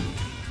 Okay.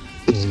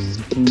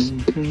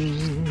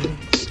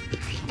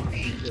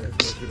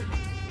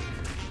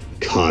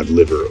 Cod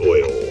liver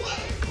oil.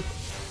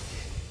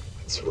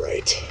 That's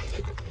right.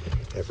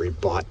 Every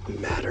bot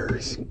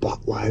matters.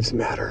 Bot lives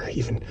matter.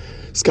 Even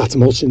Scott's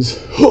emulsions.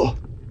 Oh.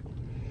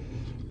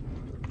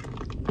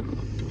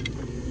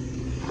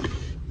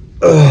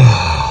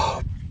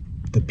 Oh,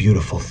 the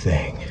beautiful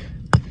thing.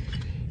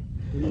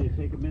 We need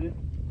to take a minute.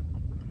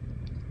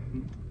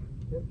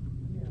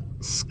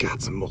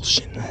 Scott's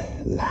emulsion.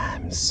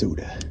 Lime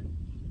soda.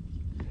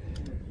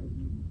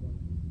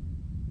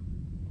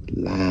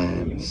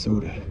 Lime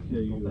soda. Yeah,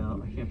 you Hold go.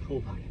 out. I can't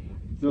pull back.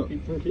 No.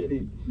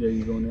 Yeah,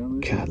 you going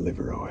down there? Cod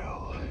liver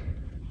oil.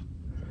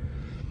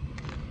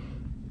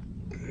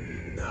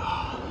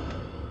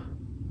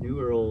 New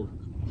or old?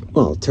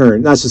 Well,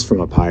 turn. That's just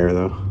from up higher,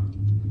 though.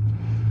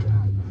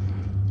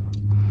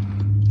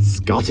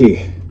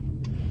 Scotty.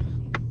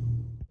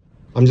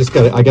 I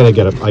gotta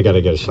get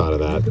a shot of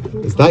that.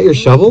 Is that your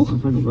shovel? I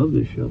fucking love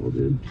this shovel,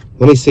 dude.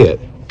 Let me see it.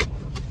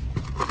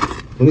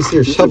 Let me see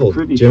your shovel,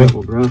 Pretty Jimmy.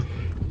 shovel, bro.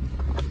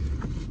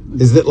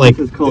 Is it like,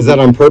 This is called- is that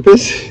on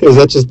purpose? Or is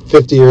that just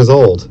 50 years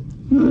old?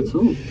 No, it's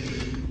old.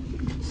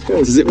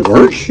 Does it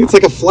work? It's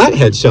like a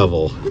flathead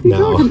shovel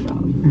now.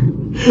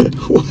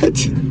 What?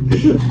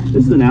 This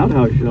is an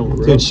outhouse shovel,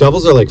 bro. Dude,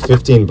 shovels are like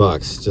 15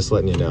 bucks, just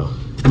letting you know.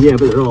 Yeah,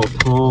 but they're all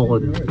tall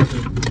and...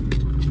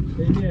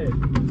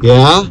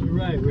 Yeah? You're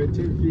right, we're at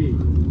 10 feet.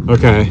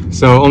 Okay,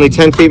 so only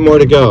 10 feet more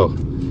to go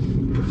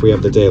if we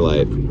have the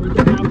daylight, We're at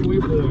the halfway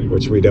point.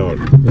 which we don't.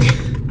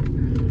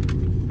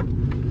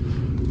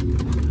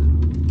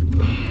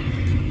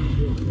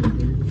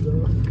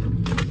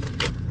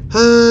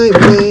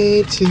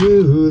 Highway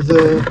to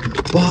the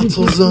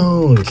bottle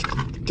zone.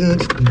 Dun,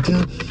 dun,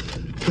 dun.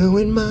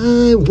 Going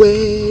my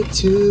way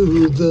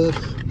to the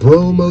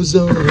bromo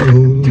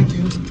zone.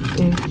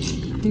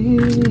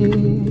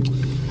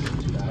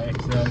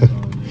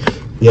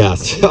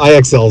 Yes,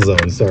 IXL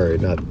zone. Sorry,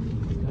 not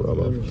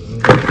bromo.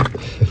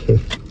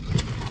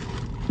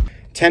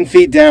 10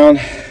 feet down,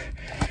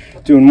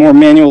 doing more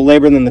manual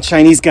labor than the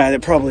Chinese guy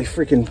that probably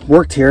freaking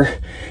worked here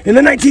in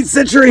the 19th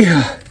century.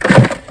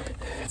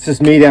 It's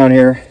just me down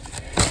here,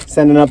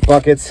 sending up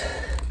buckets.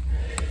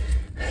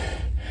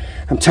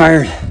 I'm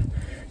tired,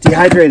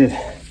 dehydrated,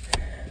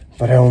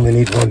 but I only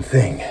need one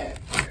thing.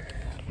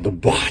 The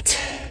bott.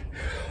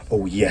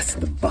 Oh yes,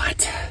 the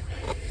bott.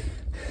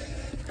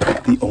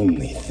 The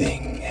only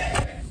thing.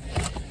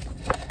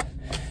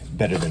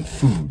 Better than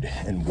food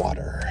and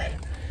water.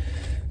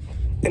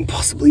 And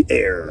possibly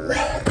air.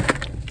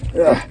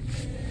 Ugh.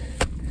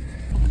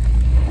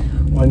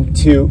 1,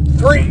 2,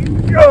 3.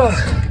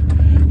 Ugh.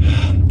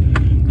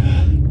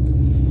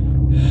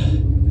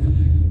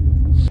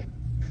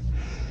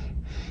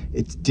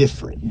 It's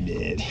different,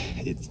 Ned.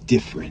 It's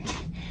different.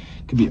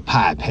 Could be a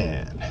pie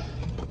pan.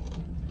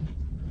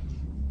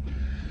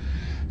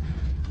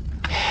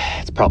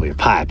 It's probably a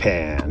pie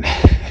pan.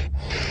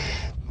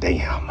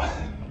 Damn.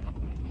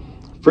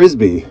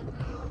 Frisbee.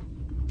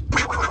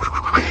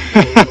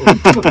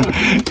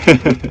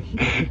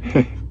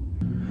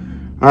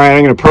 All right,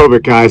 I'm gonna probe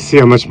it, guys. See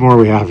how much more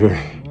we have here.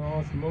 Oh,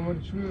 it's the moment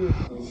of truth.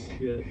 Oh,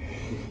 shit.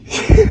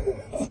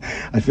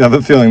 I have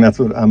a feeling that's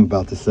what I'm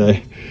about to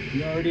say.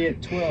 You're already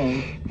at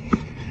 12.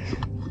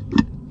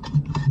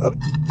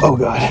 Oh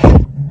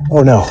God.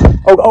 Oh no.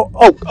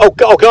 Oh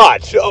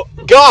God. Oh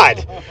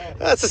God.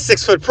 That's a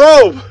 6-foot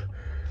probe.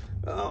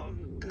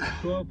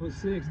 12 plus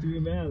 6, do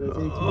your math. That's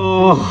 18.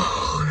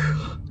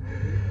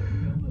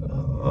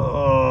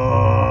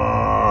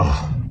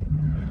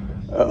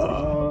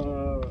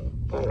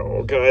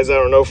 Oh, guys, I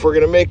don't know if we're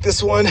gonna make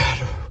this one.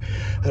 I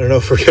don't know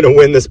if we're gonna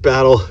win this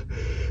battle.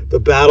 The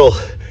battle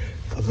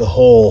of the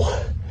hole.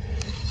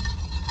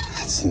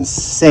 That's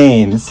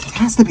insane. This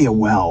has to be a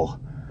well.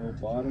 No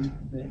bottom.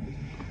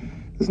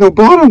 There's no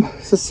bottom.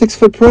 It's a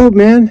 6-foot probe,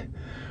 man.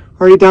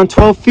 Already down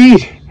 12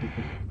 feet.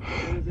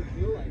 What does it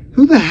feel like?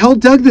 Who the hell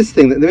dug this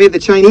thing? They made the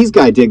Chinese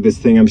guy dig this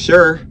thing, I'm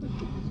sure.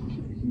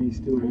 Me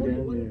still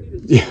down there.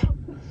 Yeah.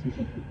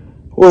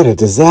 What a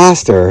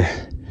disaster.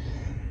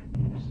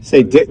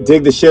 Say,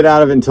 dig the shit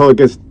out of it until it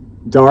gets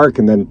dark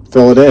and then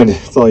fill it in.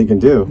 That's all you can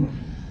do.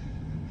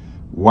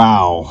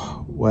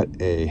 Wow. What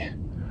a...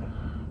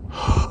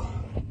 I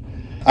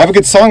have a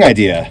good song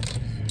idea.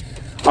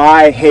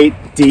 I hate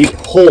deep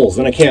holes,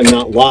 and I can't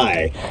not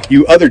lie.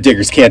 You other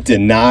diggers can't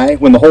deny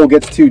when the hole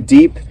gets too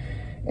deep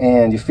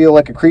and you feel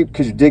like a creep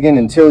because you're digging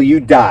until you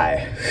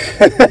die.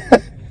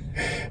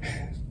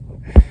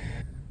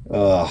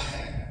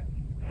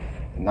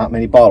 Not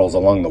many bottles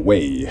along the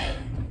way.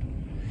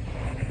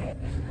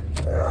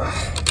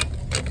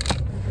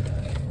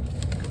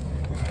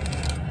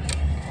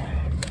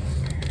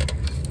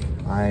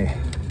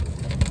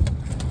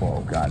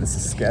 Oh God, this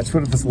is sketch.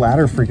 What if this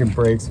ladder freaking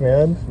breaks,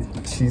 man?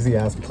 Cheesy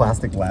ass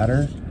plastic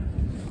ladder.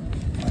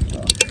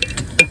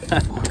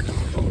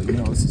 Oh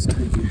no, this is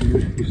creepy,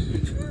 dude.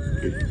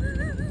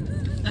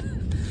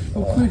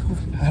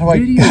 How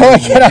do I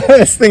get out of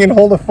this thing and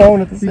hold the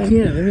phone at the same time?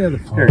 You can't. Let me have the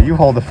phone. Here, you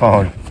hold the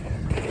phone.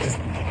 Just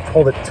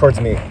hold it towards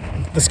me.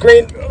 The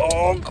screen.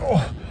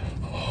 Oh.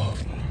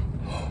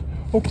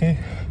 Okay.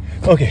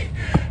 Okay.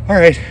 All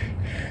right.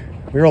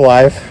 We're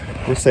alive.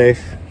 We're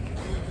safe.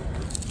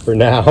 For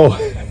now.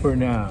 For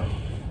now.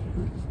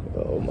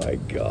 Oh my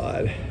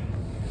God.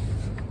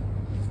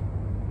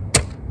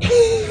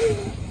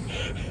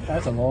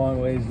 That's a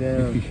long ways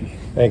down.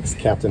 Thanks,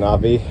 Captain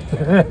Avi.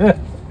 let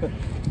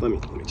me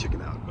check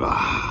it out.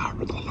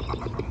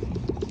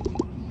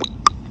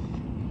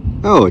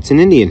 Oh, it's an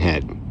Indian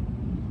head.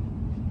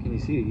 Can you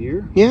see a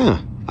ear?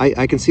 Yeah,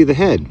 I can see the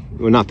head.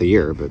 Well, not the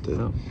ear, but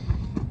the... Oh.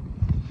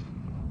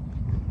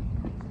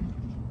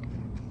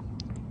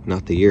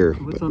 Not the ear,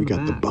 What's but on we the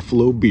got the back?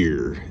 buffalo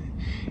beer.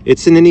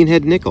 It's an Indian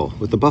head nickel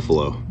with the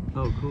buffalo.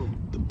 Oh, cool.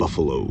 The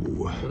buffalo.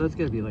 So that's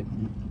got to be like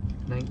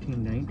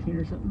 1919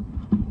 or something?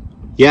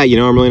 Yeah, you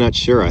know, I'm really not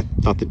sure. I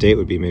thought the date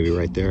would be maybe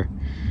right there,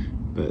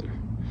 but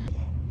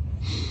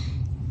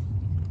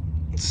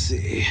let's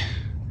see.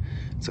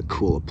 It's a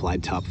cool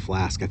applied top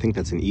flask. I think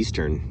that's an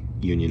Eastern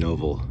Union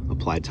Oval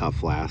applied top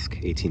flask,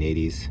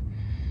 1880s.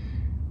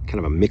 Kind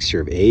of a mixture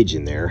of age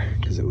in there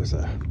because it was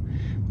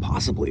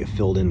possibly a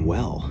filled in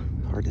well.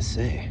 Hard to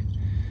say.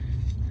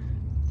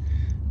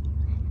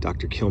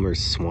 Dr.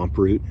 Kilmer's swamp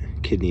root,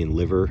 kidney and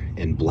liver,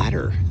 and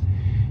bladder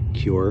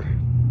cure.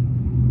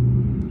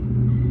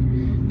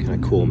 Kind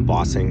of cool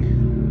embossing.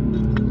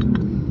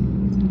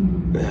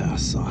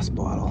 Sauce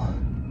bottle.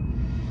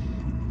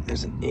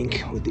 There's an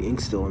ink with the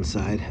ink still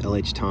inside.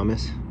 L.H.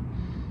 Thomas.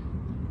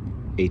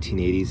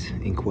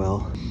 1880s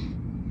inkwell.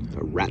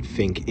 A rat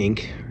fink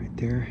ink right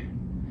there.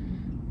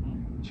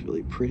 It's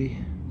really pretty.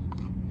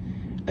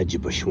 A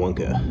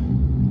Jibashwunka.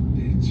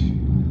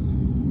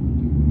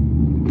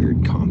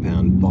 Weird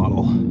compound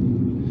bottle.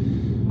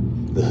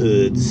 The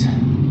hoods.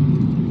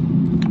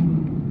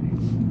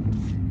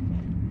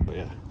 Oh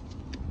yeah.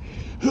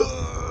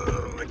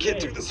 I can't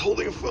do this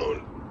holding a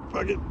phone.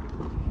 Fuck it.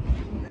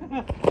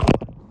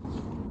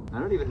 I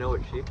don't even know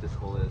what shape this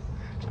hole is.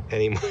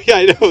 Anymore. Yeah,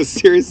 I know,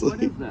 seriously.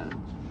 What is that?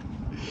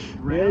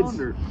 Round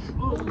or?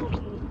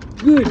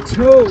 Good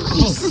toe.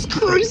 Jesus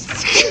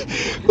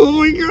Christ. Oh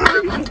my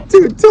god.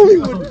 Dude, tell me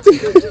what.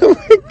 Oh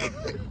my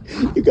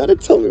god. You gotta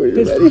tell me when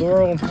you're ready.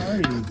 Laurel and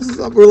Hardy.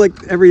 We're like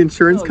every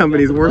insurance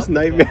company's worst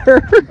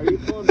nightmare. Are you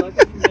pulling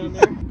buckets from down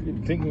there?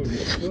 You'd think it was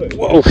a foot.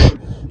 Whoa.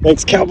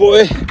 Thanks,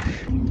 cowboy.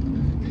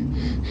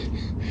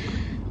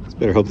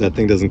 Better hope that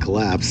thing doesn't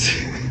collapse.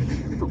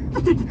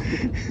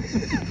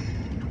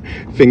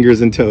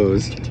 Fingers and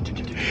toes. All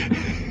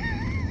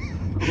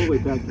the way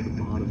back to the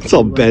bottom. It's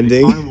all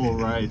bending. Carnival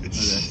ride.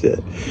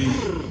 Shit.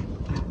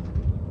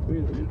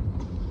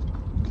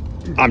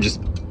 I'm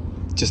just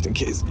in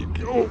case.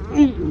 Oh,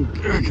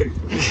 okay.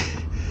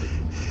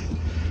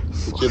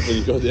 Chip, when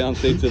you go down,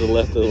 stay to the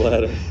left of the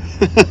ladder.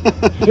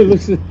 It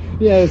looks,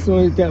 yeah, it's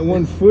only got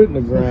 1 foot in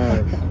the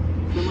ground.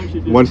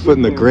 1 foot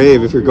in the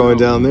grave if you're going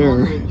down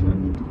there.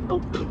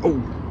 Oh,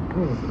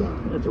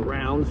 that's a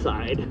round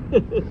side.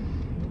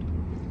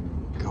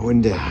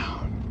 Going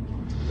down.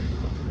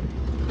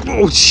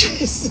 Oh,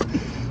 jeez.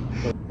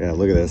 Yeah,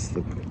 look at this.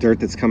 The dirt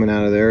that's coming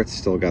out of there, it's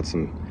still got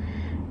some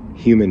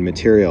human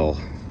material.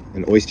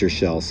 An oyster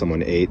shell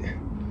someone ate.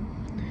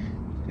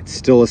 It's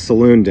still a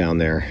saloon down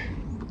there.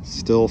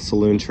 Still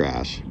saloon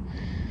trash.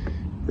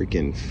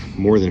 Freaking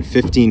more than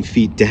 15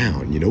 feet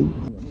down, you know?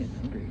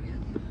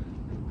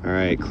 All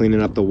right,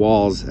 cleaning up the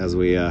walls as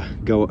we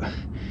go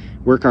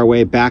work our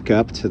way back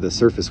up to the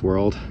surface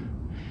world.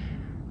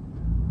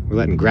 We're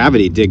letting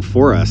gravity dig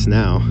for us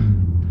now.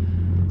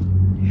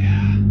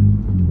 Yeah.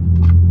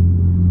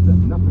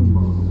 Nothing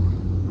bottle.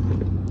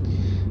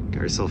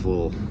 Got yourself a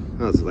little,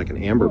 oh, it's like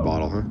an amber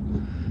bottle, huh?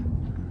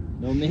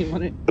 No name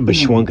on it? A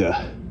Bishwunka.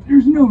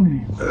 There's no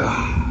name.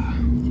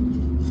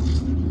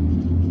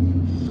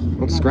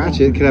 Don't scratch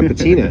it, it could have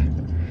patina.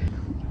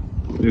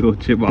 Big old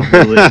chip off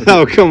the lid.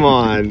 Oh, come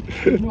on.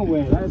 There's no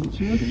way. That's a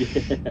chip.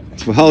 Yeah.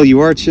 Well, you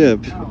are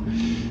Chip.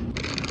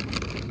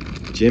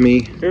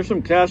 Jimmy. Here's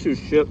some cashews,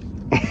 Chip.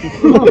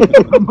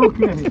 I'm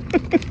okay.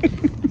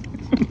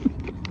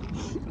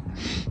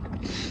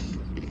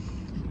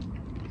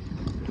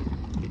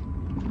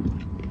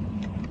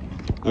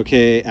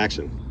 Okay,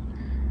 action.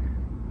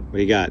 What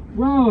do you got?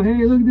 Wow,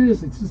 hey, look at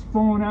this. It's just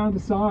falling out of the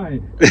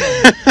side.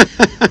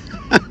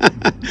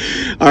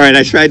 All right,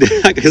 I tried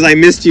to, because I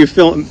missed you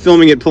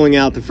filming it pulling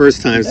out the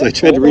first time, so I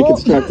tried to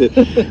reconstruct it.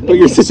 But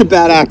you're such a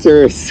bad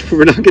actor, so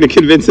we're not going to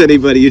convince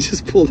anybody. You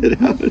just pulled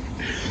it out.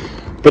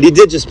 But he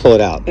did just pull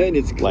it out. And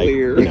it's Like,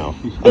 clear. you know,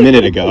 a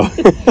minute ago.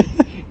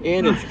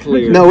 And it's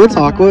clear. No, it's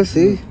aqua,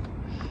 see?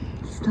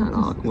 It's not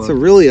aqua. It's a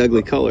really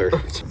ugly color.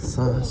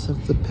 Sauce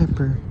of the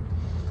pepper.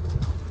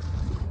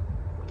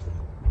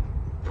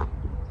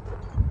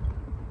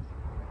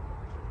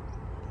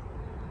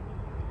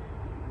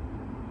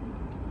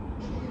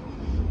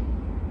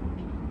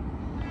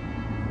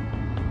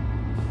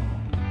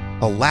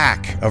 A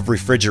lack of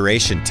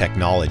refrigeration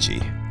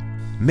technology,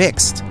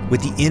 mixed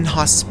with the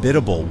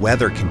inhospitable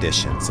weather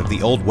conditions of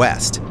the Old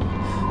West,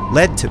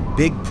 led to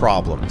big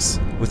problems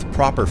with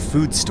proper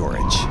food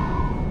storage.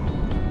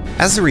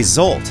 As a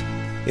result,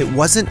 it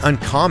wasn't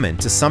uncommon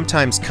to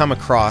sometimes come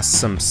across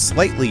some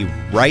slightly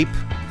ripe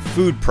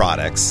food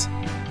products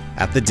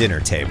at the dinner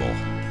table.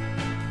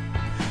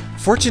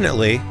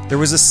 Fortunately, there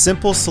was a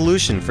simple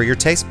solution for your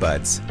taste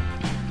buds: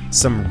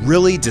 some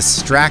really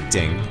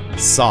distracting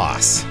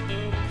sauce.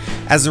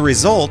 As a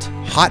result,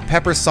 hot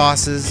pepper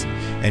sauces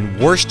and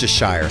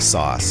Worcestershire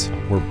sauce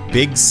were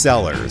big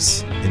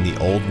sellers in the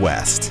Old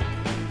West.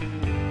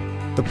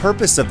 The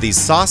purpose of these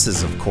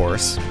sauces, of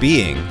course,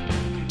 being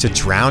to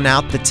drown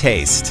out the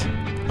taste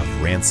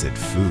of rancid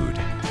food.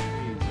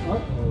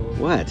 Uh-oh.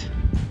 What?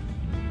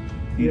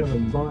 You have a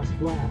boss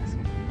flask.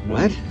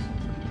 What?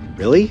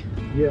 Really?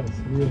 Yes,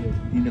 really.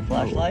 Need a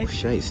flashlight? Oh,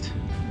 shiest.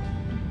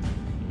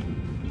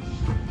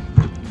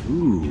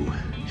 Ooh.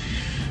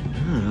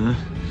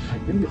 I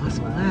think it's Boss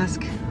a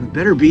flask. It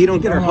better be.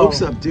 Don't get our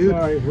hopes up, dude.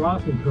 Sorry,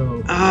 rock and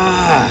coke.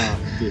 Ah!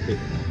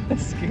 That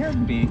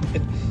scared me.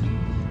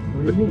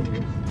 What do you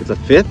mean? It's a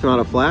fifth, not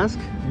a flask?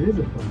 It is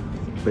a flask.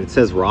 But it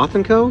says Roth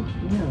 & Co?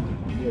 Yeah.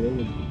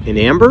 In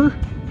amber?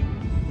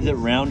 Is it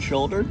round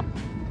shouldered?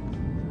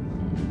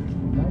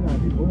 Might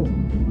not be old.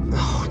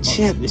 Oh,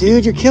 Chip,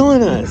 dude, you're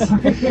killing us. I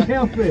can't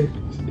help it.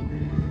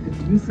 It's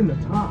missing the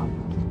top.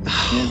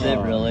 Is it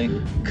really?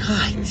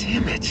 God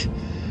damn it.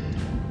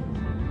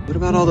 What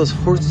about all those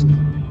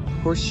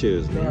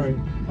horseshoes, man? Sorry,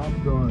 top's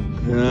gone.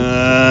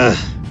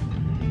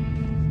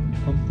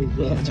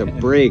 Such a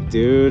break,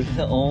 dude.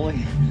 The only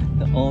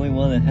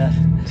one that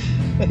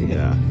has.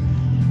 Yeah.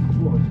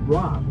 Well, it's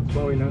rock. It's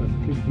probably not a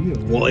big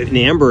deal. Well, in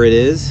amber it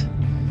is.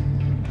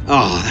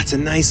 Oh, that's a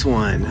nice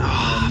one.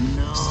 Oh,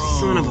 No.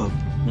 son of a...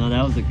 No,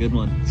 that was a good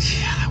one.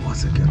 Yeah, that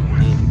was a good one.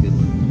 That was a good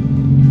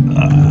one.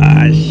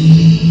 Ah,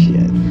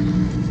 shit.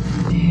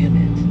 Damn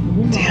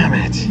it. Damn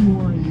it.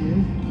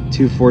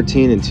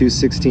 214 and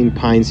 216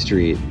 Pine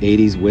Street,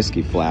 80s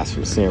whiskey flask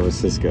from San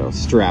Francisco,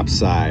 strap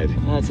side.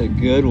 That's a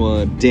good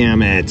one.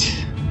 Damn it.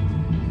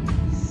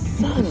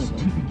 Son of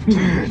a...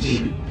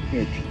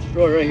 Here,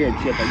 throw it right here,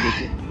 Chip. I'll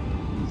get you.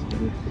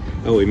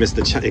 Oh, we missed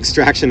the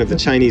extraction of the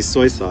Chinese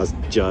soy sauce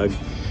jug.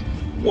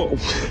 Whoa.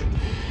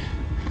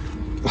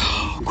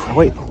 Oh,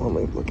 wait, hold on,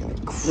 let me look at it.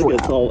 Look,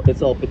 Crap.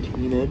 it's all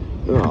patinaed.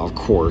 Oh, of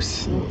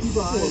course.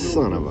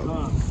 Son of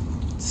a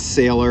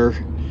sailor.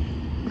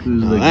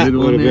 That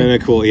would have been a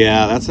cool,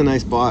 yeah, that's a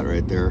nice bot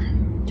right there.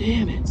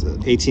 Damn it. It's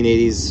an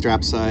 1880s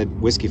strap side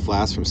whiskey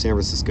flask from San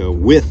Francisco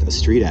with a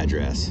street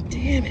address.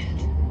 Damn it.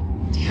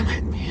 Damn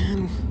it,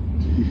 man.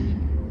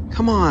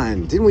 Come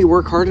on, didn't we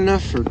work hard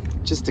enough for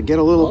just to get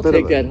a little I'll bit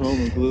take of that home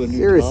and glue a new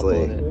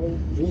Seriously. top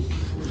on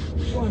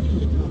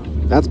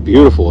it. That's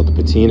beautiful with the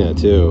patina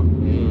too.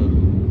 Yeah.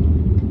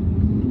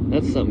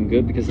 That's something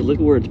good because look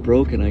where it's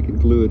broken. I can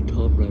glue a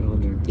top right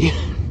on there. Yeah,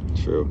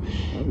 true.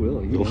 I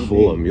will. You'll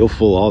fool them. You'll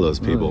fool all those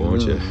people,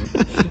 won't you?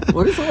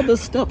 What is all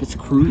this stuff? It's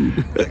crude.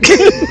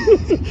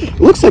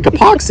 Looks like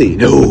epoxy.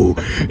 No,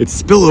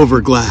 it's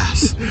spillover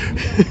glass.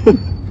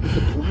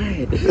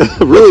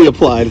 Applied. Really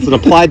applied. It's an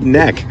applied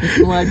neck.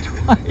 Applied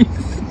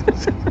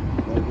twice.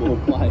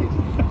 Applied.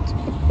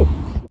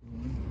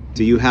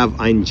 Do you have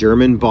ein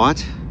German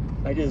bot?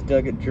 I just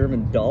dug a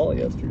German doll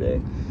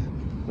yesterday.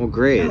 Well,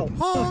 great. Oh,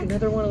 fuck,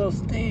 another one of those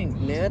things,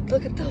 Ned.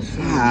 Look at those things.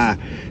 Ah,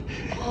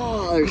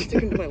 Oh, they're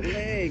sticking to my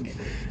leg.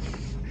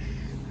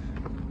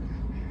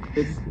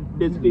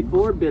 It's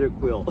before bitter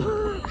quill.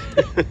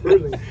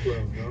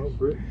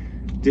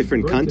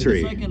 different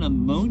country. It's like an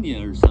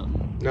ammonia or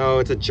something. No,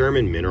 it's a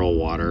German mineral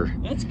water.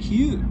 That's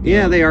cute.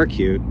 Yeah, they are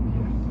cute.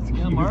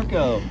 Yeah,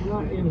 Marco. I'm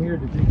not in here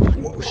to do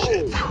Whoa,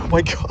 shit. Oh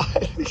my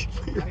god.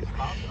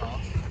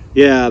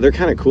 Yeah, they're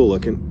kind of cool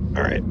looking.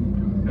 All right.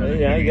 Now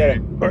you got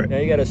a, now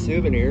you got a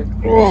souvenir.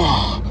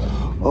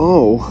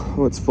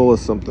 Oh, it's full of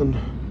something.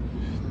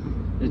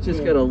 It's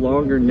just got a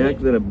longer neck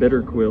than a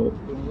bitter quill.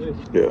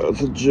 Yeah,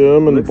 it's a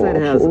German It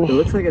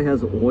looks like it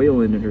has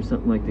oil in it or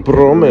something like that.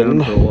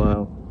 Brummen. For a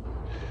while.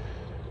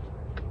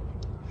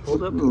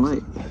 Hold up the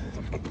light.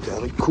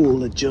 Got a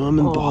cool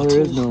German bottle.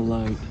 There is no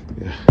light.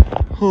 Yeah.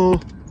 Huh.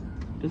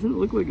 Doesn't it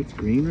look like it's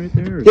green right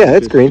there? Or Yeah,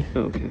 it's just, green.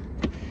 Oh, okay.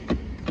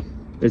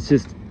 It's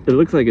just, it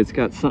looks like it's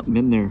got something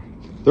in there.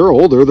 They're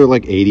older. They're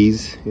like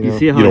 80s. You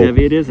see how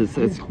heavy it is?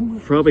 It's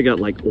probably got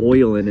like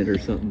oil in it or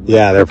something.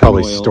 Yeah, they're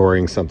probably Oil.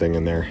 storing something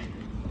in there.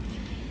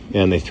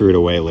 And they threw it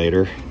away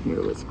later. Here,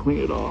 let's clean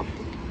it off.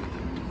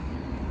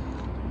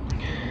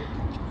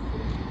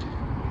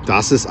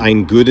 Das ist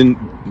ein guten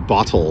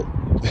Bottle.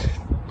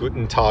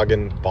 Guten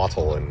Tagen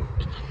Bottle and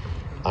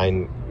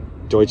ein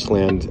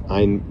Deutschland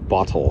ein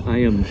Bottle. I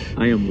am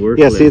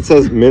worthless. Yeah, see, it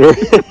says mineral.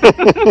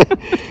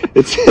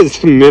 It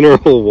says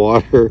mineral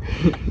water.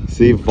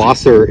 See,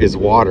 Wasser is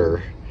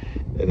water,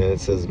 and then it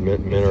says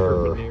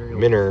miniature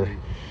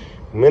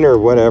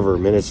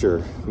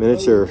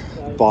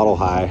bottle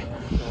high,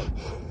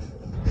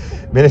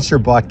 miniature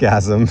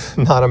botgasm,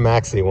 not a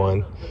maxi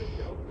one.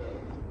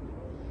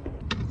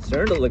 It's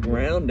starting to look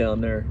round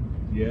down there.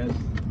 Yes.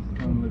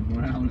 I'm looking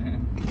around, man.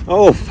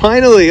 Oh,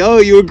 finally! Oh,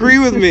 you agree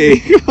with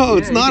me? Oh,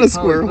 it's Yeah, not you a could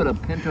probably squirrel. Put a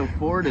Pinto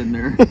Ford in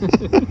there.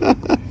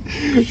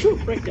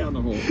 Right down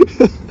the hole.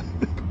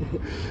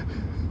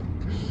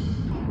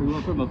 We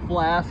went from a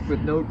flask with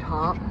no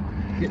top,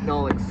 getting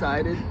all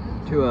excited,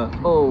 to a,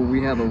 oh,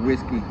 we have a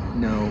whiskey.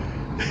 No,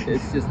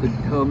 it's just a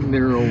dumb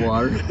mineral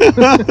water.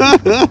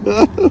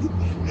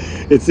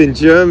 It's in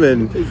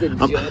German. It's in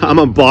German. I'm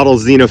a bottle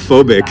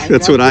xenophobic.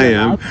 That's what I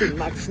am.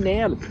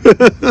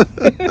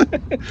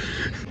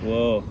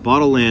 Whoa,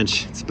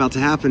 BottleLanch. It's about to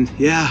happen.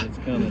 Yeah. it's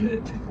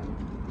coming.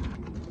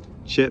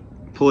 Chip,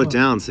 pull it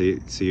down so you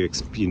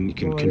can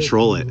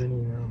control it.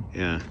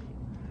 Yeah.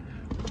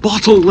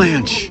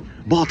 BottleLanch.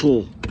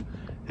 Bottle.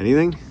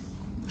 Anything?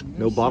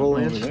 No Over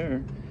BottleLanch? there.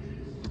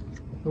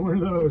 One of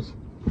those.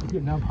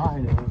 Getting up high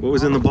now. What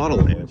was in the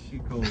BottleLanch?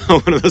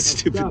 One of those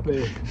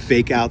stupid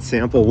fake out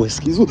sample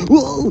whiskeys.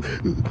 Whoa!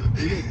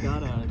 We just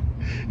got a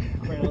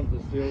Crown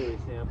Distillery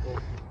sample.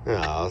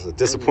 Oh, it's a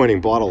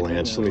disappointing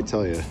BottleLanch, let me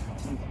tell you.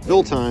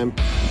 Fill time.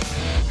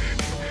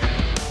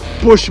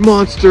 Bush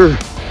monster.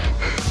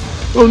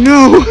 Oh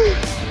no!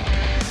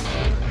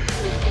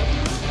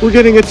 We're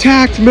getting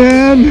attacked,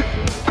 man!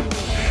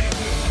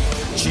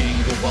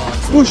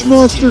 Bush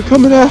monster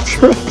coming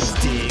after us.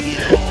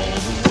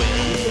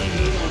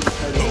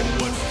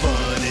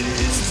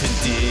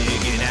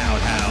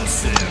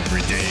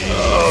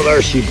 Oh,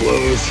 there she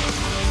blows.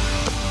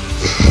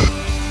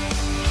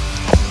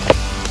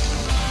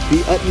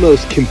 The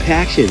utmost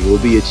compaction will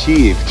be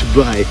achieved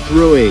by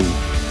throwing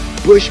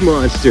bush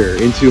monster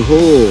into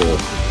hole.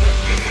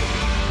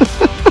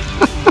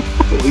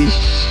 Holy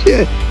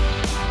shit.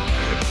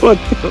 What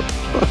the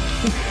fuck?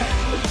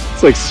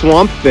 It's like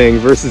Swamp Thing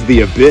versus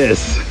the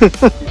Abyss.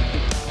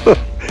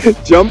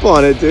 Jump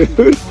on it, dude.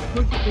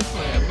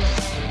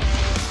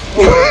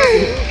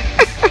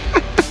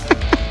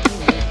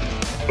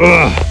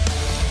 Ugh.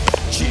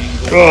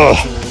 Ugh.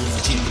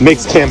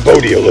 Makes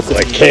Cambodia look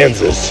like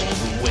Kansas.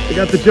 I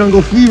got the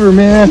jungle fever,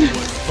 man.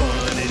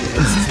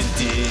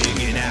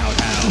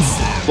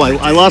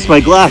 I lost my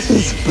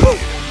glasses.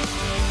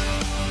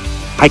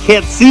 I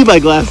can't see my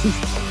glasses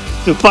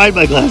to find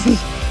my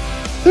glasses.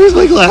 There's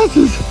my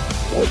glasses.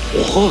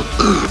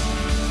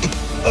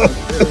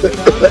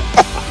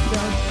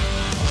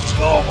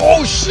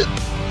 Oh shit.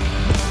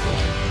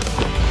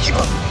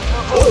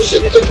 Oh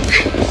shit.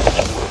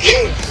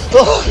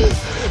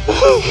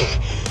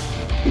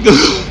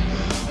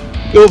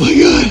 Oh my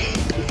god.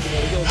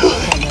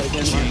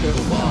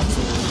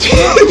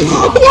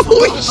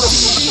 Holy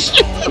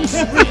shit.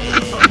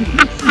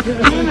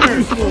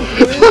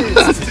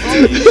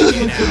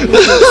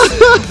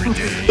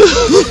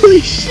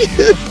 Holy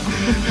shit.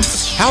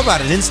 How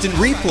about an instant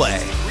replay?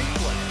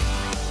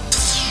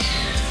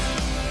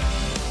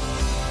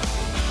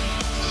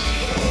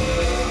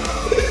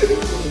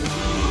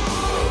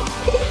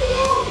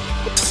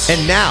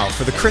 And now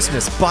for the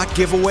Christmas bot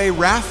giveaway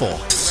raffle.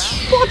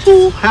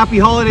 Happy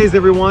holidays,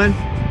 everyone.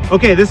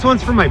 Okay, this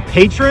one's for my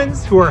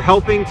patrons who are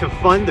helping to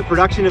fund the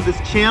production of this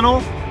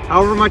channel.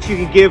 However much you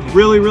can give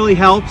really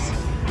helps.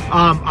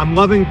 I'm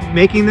loving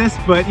making this,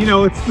 but you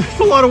know, it's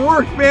a lot of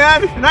work,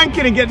 man. And I ain't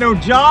gonna get no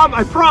job,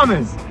 I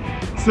promise.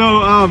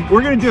 So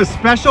we're gonna do a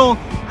special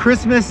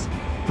Christmas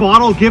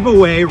bottle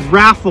giveaway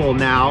raffle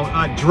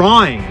now,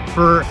 drawing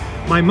for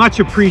my much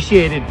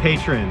appreciated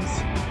patrons.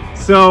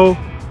 So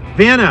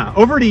Vanna,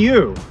 over to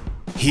you.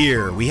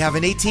 Here we have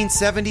an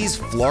 1870s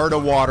Florida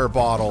water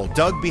bottle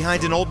dug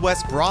behind an Old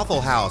West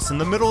brothel house in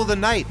the middle of the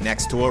night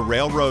next to a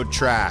railroad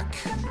track.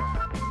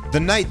 The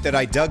night that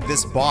I dug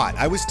this bot,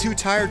 I was too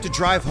tired to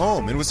drive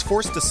home and was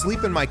forced to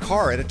sleep in my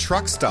car at a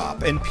truck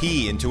stop and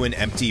pee into an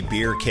empty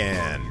beer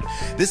can.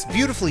 This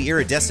beautifully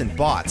iridescent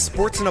bot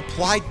sports an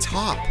applied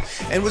top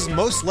and was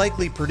most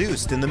likely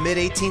produced in the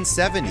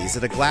mid-1870s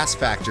at a glass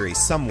factory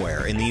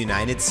somewhere in the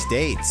United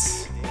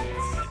States.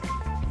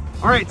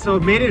 All right, so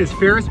I've made it as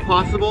fair as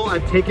possible.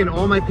 I've taken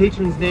all my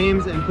patrons'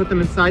 names and put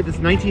them inside this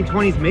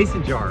 1920s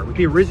mason jar with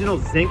the original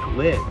zinc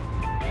lid.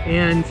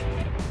 And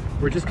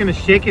we're just gonna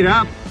shake it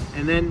up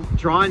and then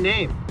draw a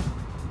name.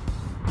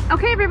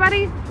 Okay,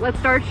 everybody, let's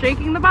start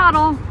shaking the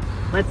bottle.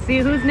 Let's see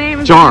whose name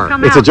is Jar, gonna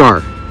come it's out. a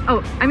jar.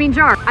 Oh, I mean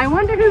jar. I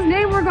wonder whose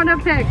name we're gonna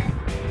pick.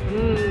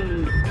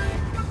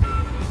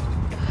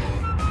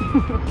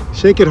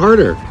 Shake it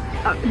harder.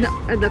 No,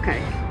 it's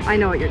okay. I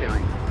know what you're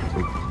doing.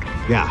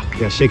 Yeah,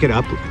 shake it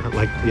up,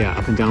 like, yeah,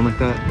 up and down like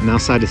that. And now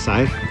side to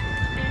side.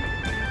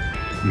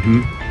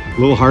 A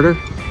little harder.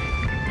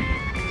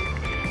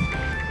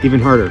 Even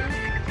harder.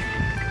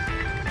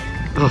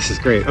 Oh, this is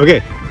great.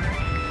 Okay.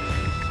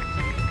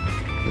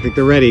 I think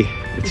they're ready.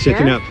 It's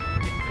shaking up.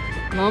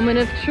 Moment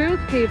of truth,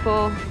 people.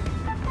 All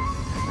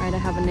right, I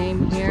have a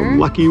name here. The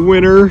lucky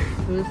winner.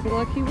 Who's the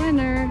lucky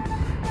winner?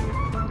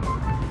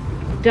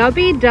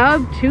 Dubby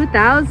Dub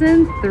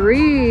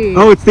 2003.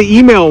 Oh, it's the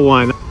email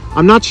one.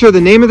 I'm not sure the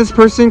name of this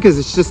person because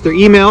it's just their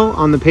email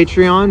on the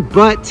Patreon,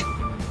 but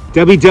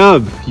Dubby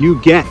Dub,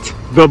 you get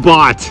the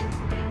bot.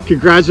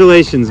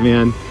 Congratulations,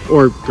 man.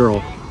 Or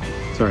girl.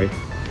 Sorry.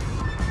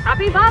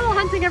 Happy bottle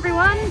hunting,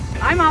 everyone.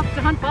 I'm off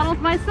to hunt bottles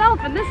myself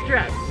in this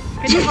dress.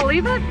 Can you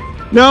believe it?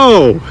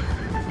 No.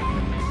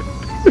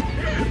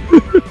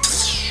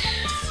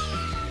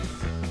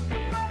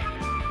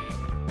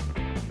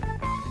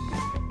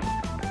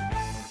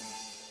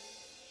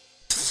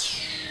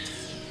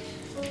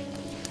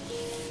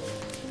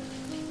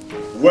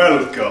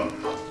 Welcome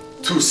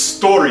to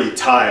story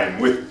time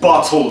with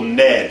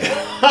BottleNed.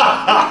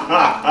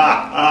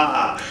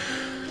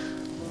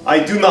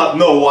 I do not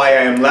know why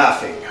I am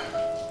laughing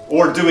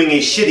or doing a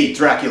shitty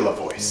Dracula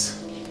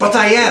voice, but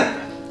I am,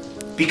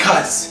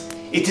 because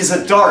it is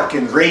a dark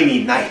and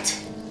rainy night.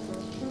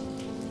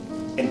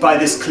 And by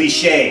this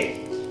cliche,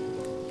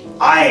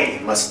 I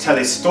must tell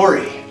a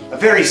story, a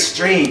very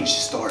strange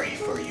story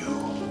for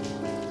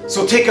you.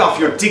 So take off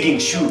your digging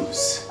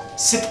shoes,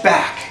 sit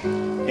back,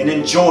 and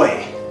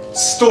enjoy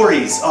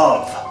stories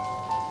of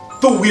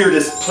the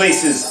weirdest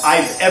places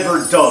I've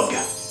ever dug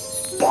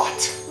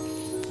bot.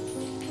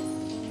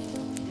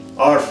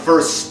 Our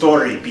first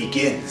story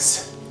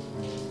begins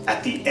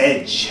at the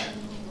edge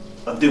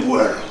of the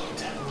world.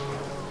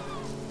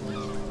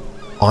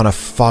 On a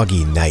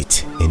foggy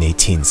night in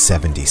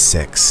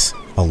 1876,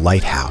 a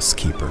lighthouse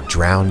keeper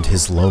drowned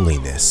his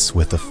loneliness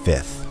with a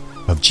fifth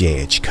of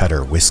J.H.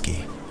 Cutter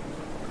whiskey.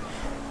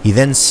 He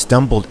then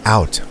stumbled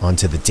out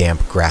onto the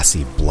damp,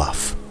 grassy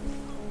bluff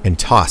and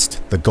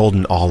tossed the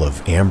golden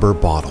olive amber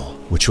bottle,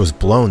 which was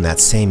blown that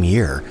same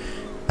year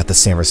at the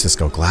San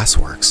Francisco Glass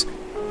Works,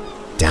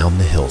 down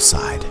the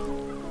hillside.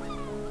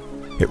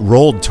 It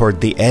rolled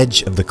toward the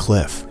edge of the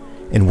cliff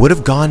and would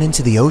have gone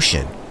into the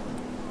ocean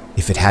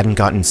if it hadn't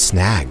gotten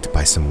snagged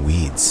by some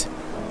weeds.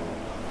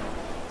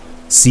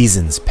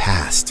 Seasons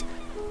passed,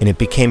 and it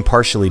became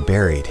partially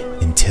buried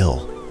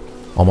until,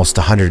 almost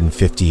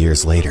 150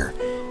 years later,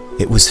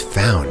 it was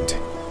found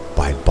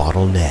by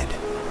BottleNed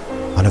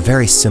on a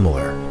very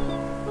similar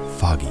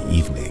foggy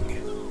evening.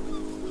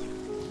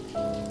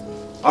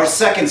 Our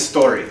second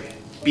story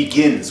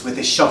begins with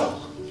a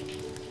shovel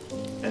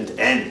and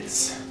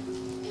ends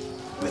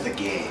with a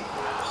game.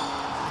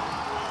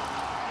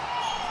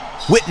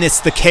 Witness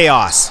the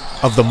chaos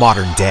of the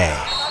modern day.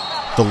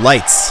 The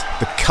lights,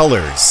 the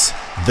colors,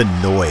 the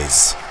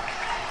noise.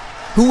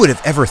 Who would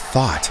have ever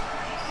thought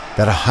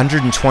that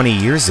 120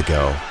 years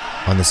ago,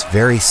 on this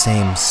very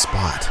same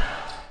spot,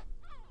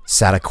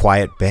 sat a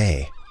quiet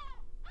bay,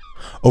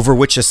 over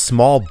which a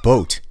small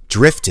boat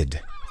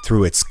drifted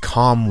through its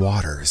calm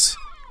waters?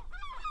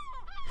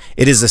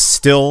 It is a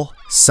still,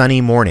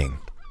 sunny morning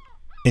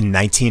in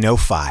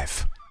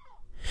 1905,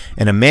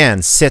 and a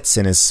man sits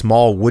in his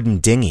small wooden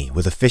dinghy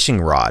with a fishing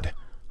rod,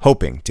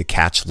 hoping to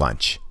catch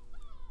lunch.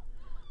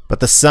 But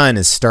the sun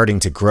is starting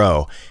to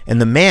grow,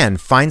 and the man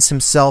finds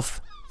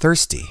himself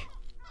thirsty.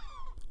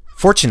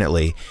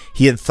 Fortunately,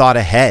 he had thought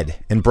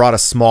ahead and brought a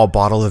small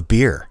bottle of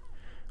beer,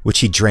 which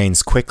he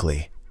drains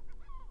quickly,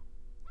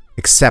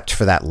 except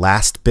for that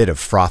last bit of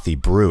frothy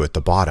brew at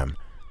the bottom.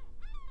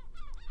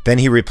 Then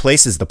he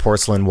replaces the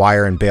porcelain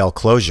wire and bale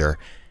closure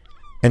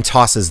and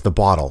tosses the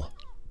bottle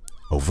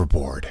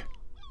overboard.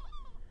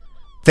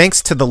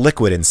 Thanks to the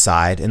liquid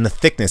inside and the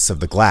thickness of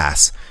the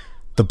glass,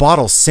 the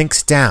bottle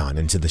sinks down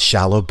into the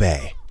shallow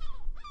bay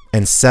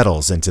and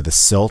settles into the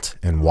silt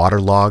and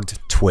waterlogged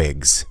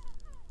twigs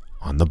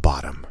on the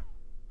bottom.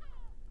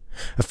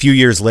 A few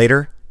years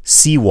later,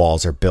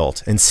 seawalls are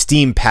built and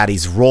steam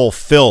patties roll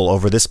fill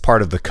over this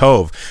part of the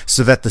cove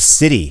so that the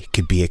city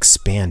could be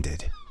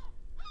expanded.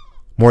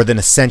 More than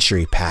a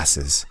century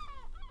passes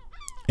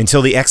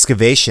until the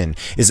excavation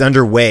is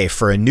underway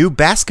for a new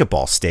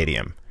basketball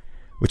stadium,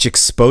 which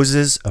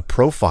exposes a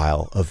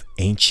profile of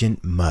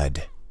ancient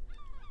mud.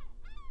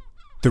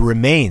 The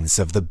remains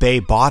of the bay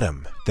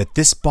bottom that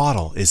this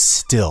bottle is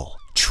still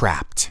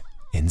trapped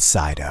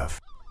inside of.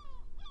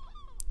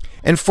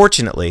 And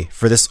fortunately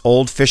for this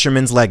old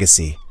fisherman's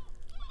legacy,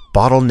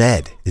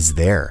 BottleNed is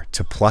there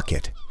to pluck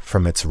it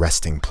from its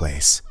resting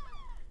place,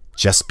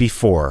 just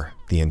before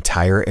the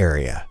entire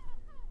area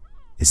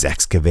is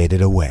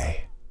excavated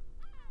away.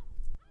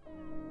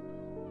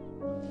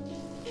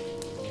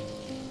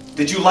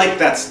 Did you like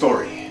that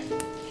story?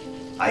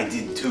 I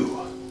did too.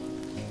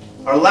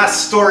 Our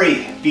last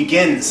story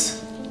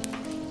begins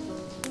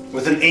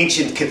with an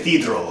ancient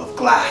cathedral of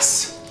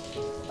glass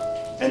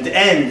and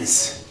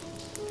ends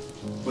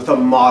with a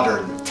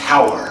modern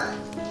tower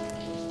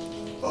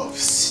of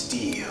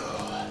steel.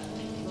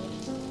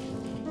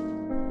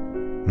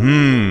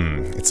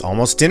 It's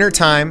almost dinner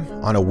time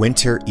on a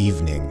winter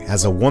evening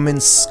as a woman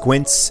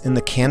squints in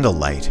the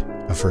candlelight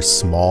of her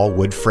small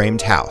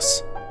wood-framed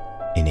house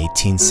in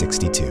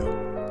 1862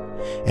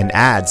 and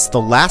adds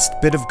the last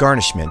bit of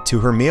garnishment to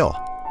her meal,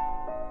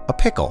 a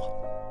pickle,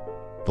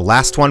 the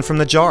last one from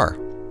the jar,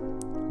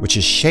 which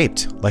is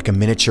shaped like a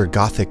miniature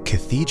Gothic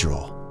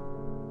cathedral.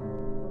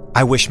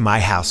 I wish my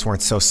house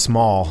weren't so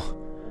small.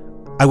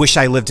 I wish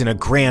I lived in a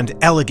grand,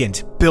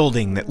 elegant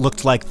building that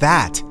looked like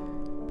that,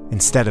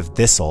 instead of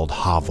this old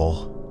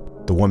hovel,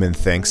 the woman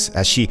thinks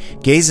as she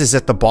gazes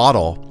at the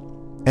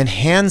bottle and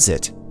hands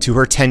it to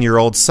her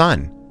 10-year-old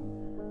son,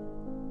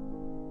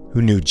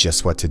 who knew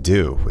just what to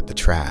do with the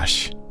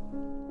trash.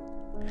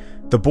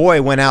 The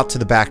boy went out to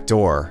the back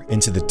door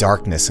into the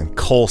darkness and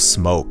coal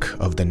smoke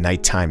of the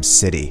nighttime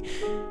city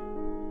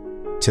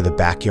to the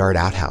backyard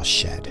outhouse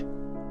shed,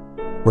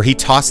 where he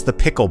tossed the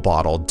pickle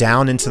bottle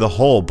down into the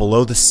hole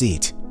below the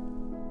seat.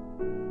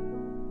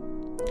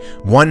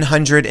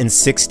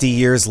 160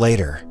 years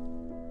later,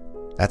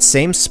 that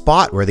same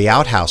spot where the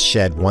outhouse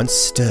shed once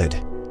stood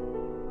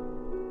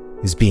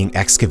is being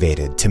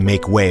excavated to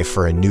make way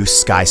for a new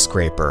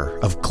skyscraper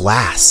of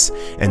glass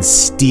and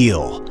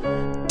steel.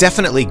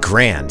 Definitely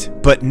grand,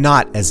 but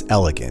not as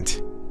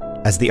elegant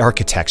as the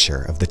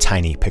architecture of the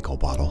tiny pickle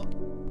bottle.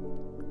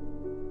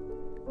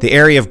 The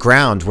area of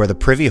ground where the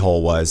privy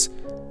hole was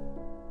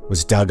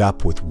dug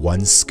up with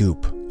one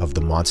scoop of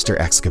the monster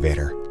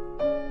excavator.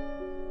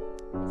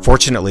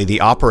 Fortunately, the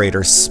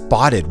operator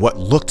spotted what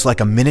looked like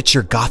a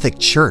miniature Gothic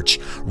church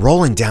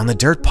rolling down the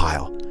dirt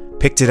pile,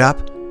 picked it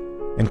up,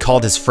 and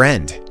called his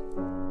friend,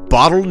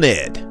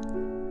 BottleNed.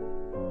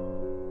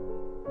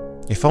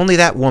 If only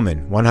that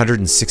woman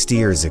 160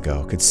 years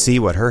ago could see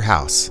what her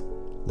house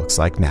looks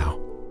like now.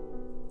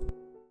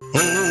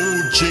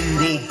 Oh,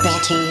 jingle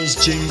bottles,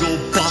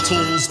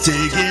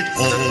 dig it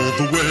all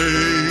the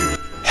way.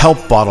 Help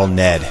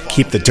BottleNed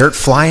keep the dirt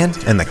flying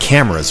and the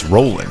cameras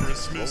rolling.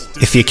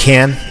 If you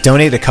can,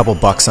 donate a couple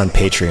bucks on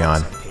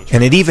Patreon.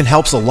 And it even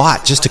helps a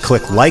lot just to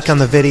click like on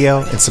the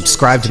video and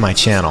subscribe to my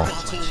channel.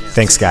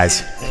 Thanks,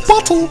 guys.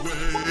 Bottle!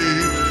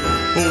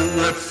 Oh,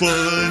 what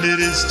fun it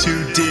is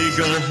to dig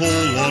a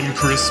hole on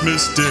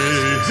Christmas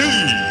Day.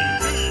 Hey!